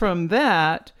went from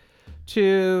that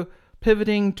to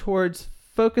pivoting towards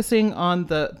focusing on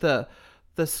the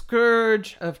the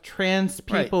scourge of trans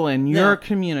people in your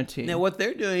community. Now, what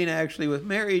they're doing actually with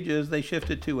marriage is they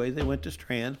shifted two ways. They went to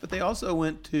trans, but they also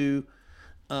went to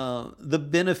the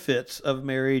benefits of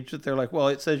marriage. That they're like, well,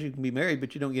 it says you can be married,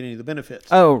 but you don't get any of the benefits.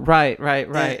 Oh, right.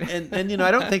 And you know,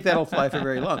 I don't think that'll fly for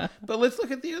very long. But let's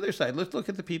look at the other side. Let's look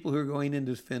at the people who are going in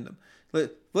to defend them.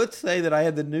 Let's say that I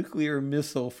had the nuclear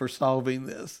missile for solving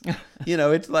this. You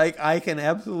know, it's like I can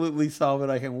absolutely solve it.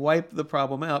 I can wipe the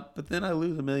problem out, but then I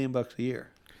lose $1 million a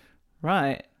year.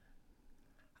 Right.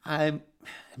 I'm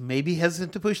maybe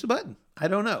hesitant to push the button. I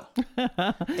don't know.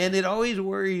 And it always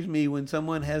worries me when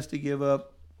someone has to give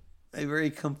up a very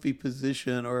comfy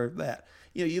position or that.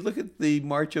 You know, you look at the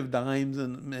March of Dimes,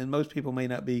 and most people may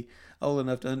not be old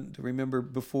enough to remember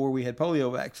before we had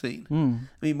polio vaccine.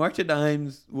 I mean, March of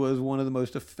Dimes was one of the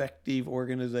most effective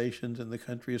organizations in the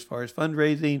country as far as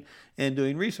fundraising and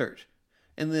doing research.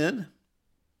 And then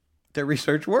their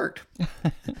research worked.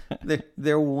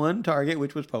 Their one target,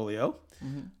 which was polio,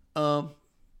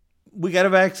 we got a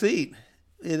vaccine.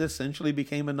 It essentially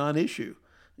became a non-issue.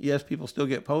 Yes, people still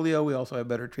get polio. We also have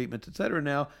better treatments, et cetera.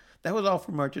 Now, that was all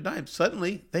from March of Dimes.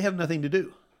 Suddenly, they have nothing to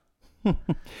do.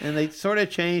 And they sort of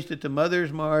changed it to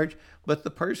Mother's March, but the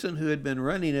person who had been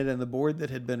running it and the board that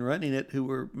had been running it, who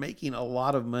were making a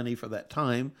lot of money for that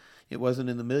time, it wasn't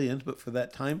in the millions, but for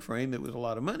that time frame, it was a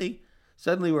lot of money,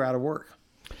 suddenly we're out of work.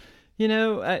 You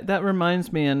know, that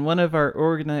reminds me, in one of our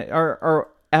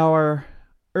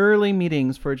early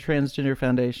meetings for Transgender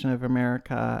Foundation of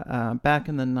America back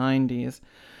in the 90s,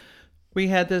 we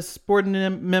had this board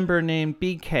member named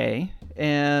BK,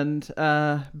 and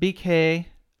BK,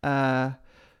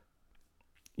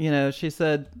 you know, she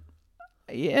said,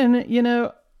 and you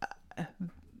know,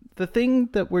 the thing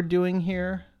that we're doing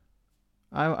here,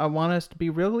 I want us to be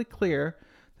really clear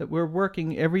that we're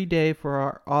working every day for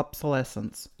our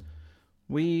obsolescence.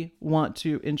 We want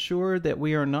to ensure that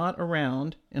we are not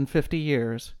around in 50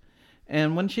 years.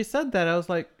 And when she said that, I was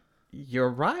like, you're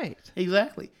right.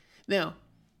 Exactly. Now,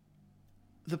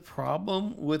 the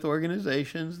problem with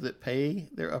organizations that pay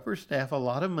their upper staff a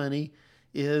lot of money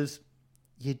is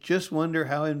you just wonder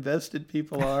how invested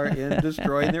people are in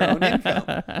destroying their own income.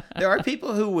 There are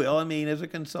people who will. I mean, as a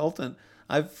consultant,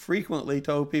 I've frequently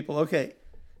told people, okay,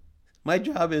 my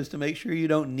job is to make sure you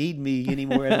don't need me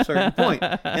anymore at a certain point.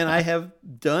 And I have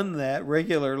done that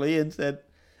regularly and said,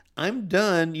 I'm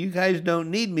done. You guys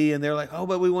don't need me. And they're like, oh,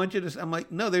 but we want you to. I'm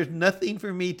like, no, there's nothing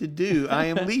for me to do. I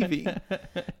am leaving.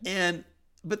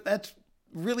 But that's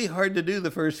really hard to do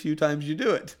the first few times you do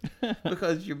it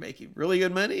because you're making really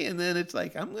good money. And then it's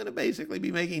like, I'm going to basically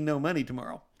be making no money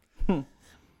tomorrow.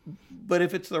 But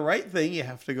if it's the right thing, you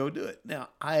have to go do it. Now,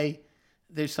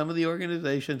 there's some of the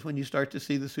organizations when you start to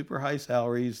see the super high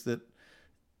salaries that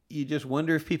you just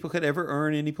wonder if people could ever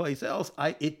earn anyplace else.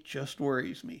 It just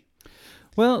worries me.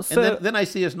 Well, so and then I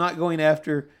see us not going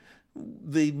after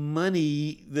the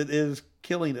money that is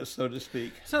killing us, so to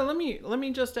speak. So let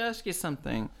me just ask you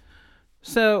something.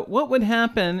 So what would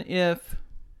happen if,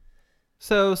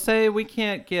 so say we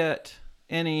can't get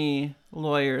any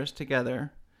lawyers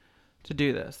together to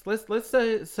do this. Let's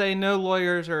say no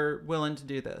lawyers are willing to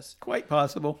do this. Quite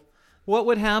possible. What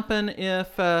would happen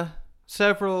if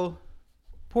several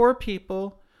poor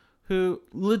people who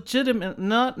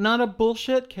not a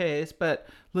bullshit case, but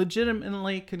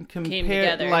legitimately can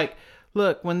compare, like,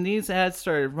 look, when these ads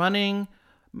started running,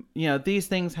 you know, these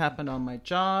things happened on my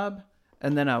job,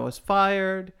 and then I was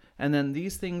fired, and then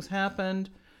these things happened,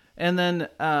 and then,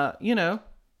 you know,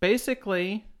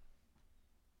 basically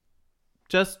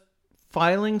just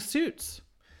filing suits.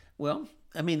 Well,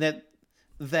 I mean,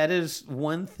 that is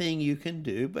one thing you can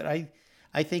do, but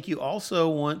I think you also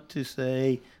want to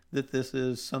say that this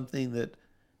is something that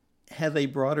has a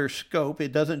broader scope.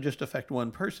 It doesn't just affect one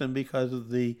person because of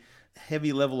the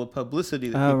heavy level of publicity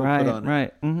that people put on it.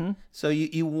 Right. Mm-hmm. So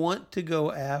you want to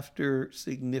go after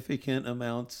significant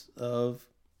amounts of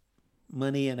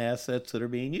money and assets that are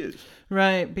being used.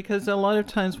 Right, because a lot of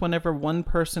times whenever one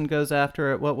person goes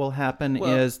after it, what will happen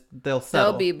is they'll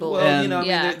settle. They'll be bullied. Well, you know,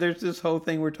 I mean, there's this whole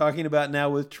thing we're talking about now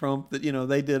with Trump that, you know,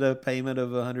 they did a payment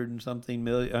of $100 something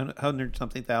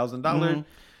thousand.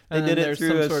 They did it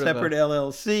through a separate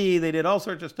LLC. They did all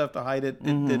sorts of stuff to hide it.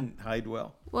 It didn't hide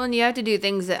well. Well, and you have to do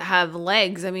things that have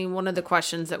legs. I mean, one of the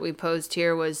questions that we posed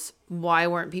here was why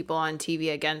weren't people on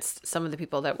TV against some of the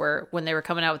people that were, when they were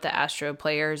coming out with the Astro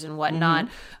players and whatnot,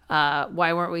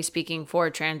 why weren't we speaking for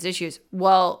trans issues?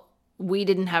 Well, we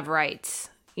didn't have rights.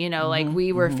 You know, like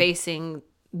we were facing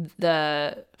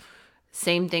the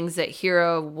same things that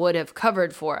Hero would have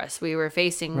covered for us. We were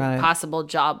facing possible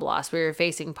job loss. We were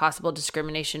facing possible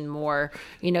discrimination more.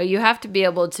 You have to be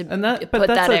able to put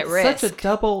that at risk. Such a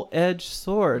double-edged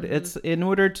sword. Mm-hmm. It's in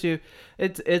order to,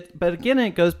 but again,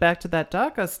 it goes back to that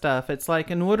DACA stuff. It's like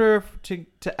in order to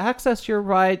access your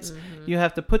rights, you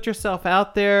have to put yourself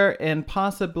out there and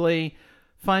possibly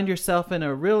find yourself in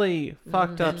a really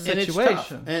fucked up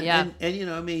situation.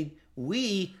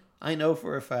 I know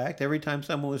for a fact, every time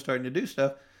someone was starting to do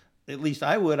stuff, at least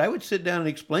I would sit down and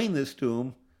explain this to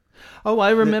them. Oh, I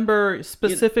remember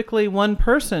specifically one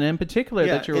person in particular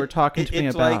that you were talking to me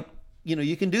about. Like,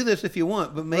 you can do this if you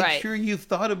want, but make sure you've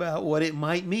thought about what it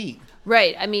might mean.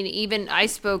 Right. I mean, even I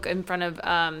spoke in front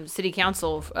of city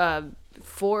council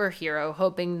for Hero,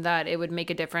 hoping that it would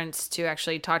make a difference to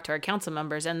actually talk to our council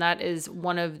members. And that is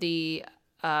one of the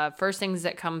first things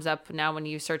that comes up now when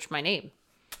you search my name.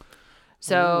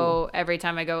 So every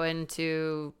time I go in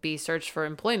to be searched for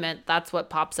employment, that's what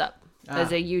pops up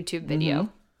as a YouTube video.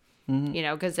 Mm-hmm.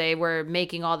 Because they were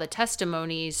making all the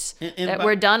testimonies that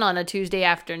were done on a Tuesday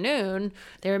afternoon.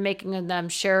 They were making them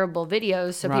shareable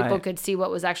videos so people could see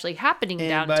what was actually happening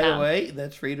downtown. And by the way,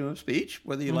 that's freedom of speech,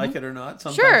 whether you like it or not.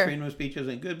 Sometimes freedom of speech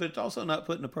isn't good, but it's also not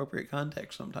put in appropriate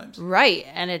context sometimes. Right,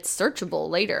 and it's searchable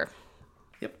later.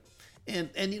 And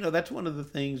that's one of the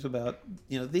things about,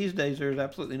 these days there's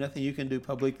absolutely nothing you can do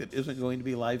public that isn't going to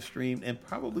be live streamed and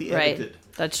probably edited. Right.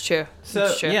 That's true.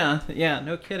 So yeah,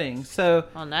 no kidding. So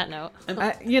on that note,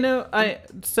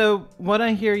 so what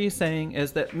I hear you saying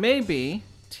is that maybe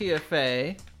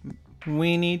TFA,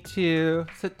 we need to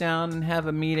sit down and have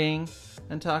a meeting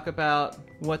and talk about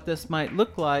what this might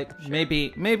look like. Sure.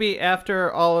 Maybe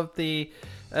after all of the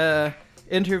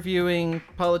interviewing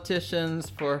politicians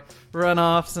for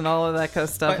runoffs and all of that kind of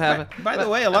stuff. By the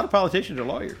way, a lot of politicians are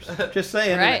lawyers. Just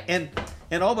saying. Right.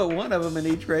 And all but one of them in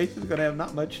each race is going to have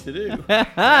not much to do.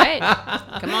 Right.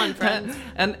 Come on, friends.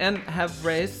 And have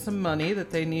raised some money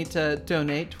that they need to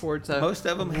donate towards a most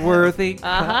of them worthy.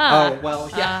 Oh, well,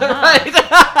 yeah. Right.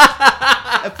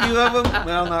 A few of them,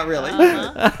 well, not really.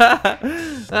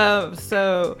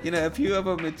 So a few of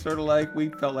them, it's sort of like we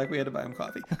felt like we had to buy them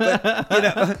coffee. But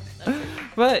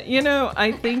But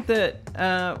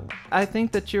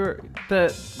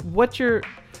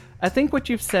I think what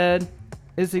you've said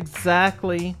is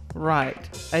exactly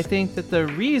right. I think that the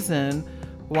reason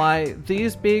why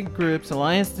these big groups,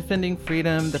 Alliance Defending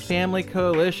Freedom, the Family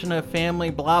Coalition of Family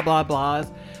blah blah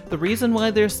blahs, the reason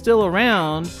why they're still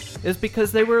around is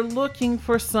because they were looking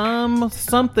for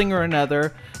something or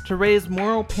another to raise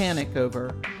moral panic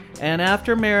over. And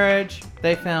after marriage,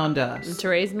 they found us. To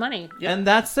raise money. Yep. And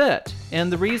that's it.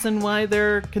 And the reason why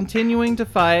they're continuing to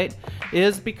fight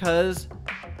is because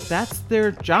that's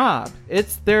their job.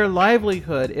 It's their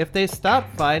livelihood. If they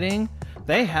stop fighting,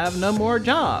 they have no more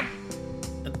job.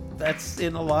 That's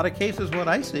in a lot of cases what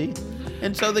I see.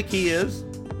 And so the key is,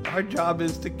 our job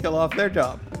is to kill off their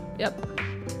job. Yep.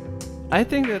 I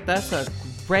think that's a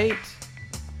great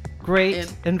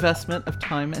investment of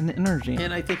time and energy.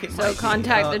 And I think so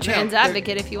contact the Trans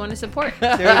Advocate if you want to support.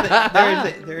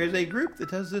 There is a group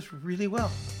that does this really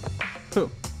well.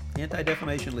 Who?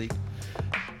 Anti-Defamation League.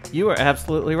 You are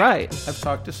absolutely right. I've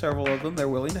talked to several of them. They're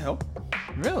willing to help.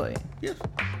 Really? Yes.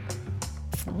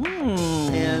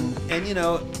 And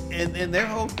their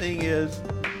whole thing is,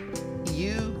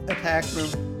 you attack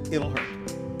them, it'll hurt.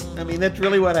 I mean, that's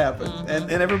really what happens. And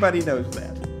everybody knows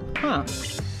that. Huh.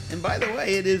 And by the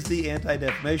way, it is the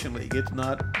Anti-Defamation League. It's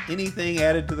not anything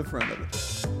added to the front of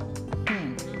it.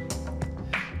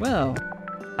 Well,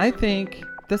 I think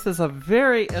this is a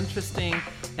very interesting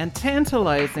and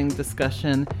tantalizing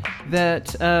discussion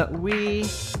that we,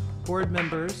 board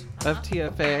members of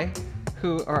TFA,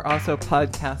 who are also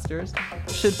podcasters,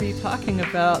 should be talking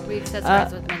about. We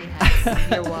accessorize with many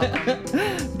hats. You're welcome.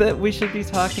 That we should be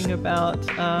talking about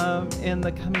in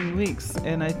the coming weeks.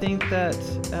 And I think that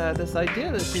this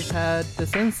idea that you've had,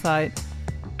 this insight,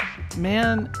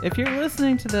 man, if you're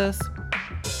listening to this,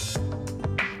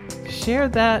 share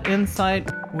that insight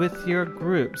with your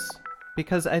groups,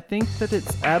 because I think that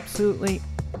it's absolutely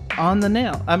on the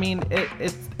nail. I mean,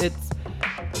 it's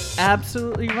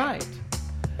absolutely right.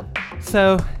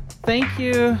 So, thank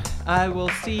you. We will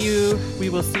see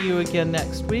you again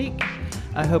next week.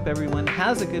 I hope everyone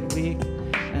has a good week,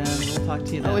 and we'll talk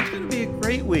to you then. Oh, it's going to be a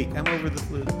great week. I'm over the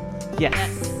flu.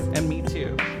 Yes. And me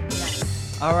too.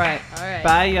 Yes. All right.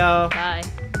 Bye, y'all. Bye.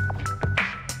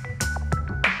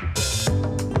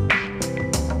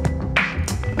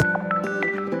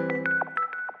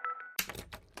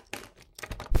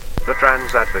 The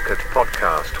Trans Advocate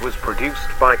podcast was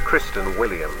produced by Kristen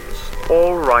Williams.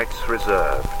 All rights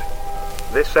reserved.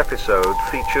 This episode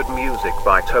featured music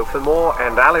by Topher Moore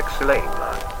and Alex Lane.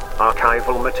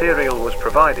 Archival material was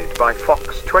provided by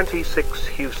Fox 26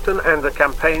 Houston and the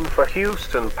Campaign for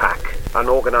Houston PAC, an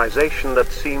organization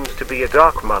that seems to be a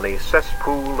dark money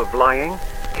cesspool of lying,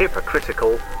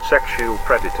 hypocritical, sexual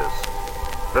predators.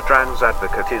 The Trans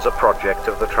Advocate is a project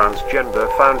of the Transgender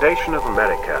Foundation of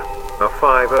America, a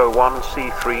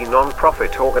 501c3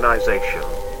 non-profit organization.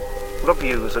 The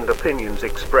views and opinions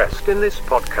expressed in this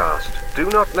podcast do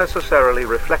not necessarily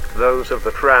reflect those of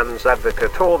the Trans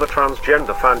Advocate or the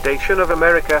Transgender Foundation of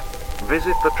America.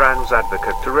 Visit the Trans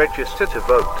Advocate to register to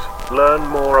vote, learn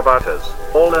more about us,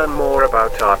 or learn more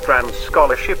about our trans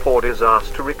scholarship or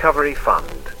disaster recovery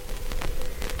fund.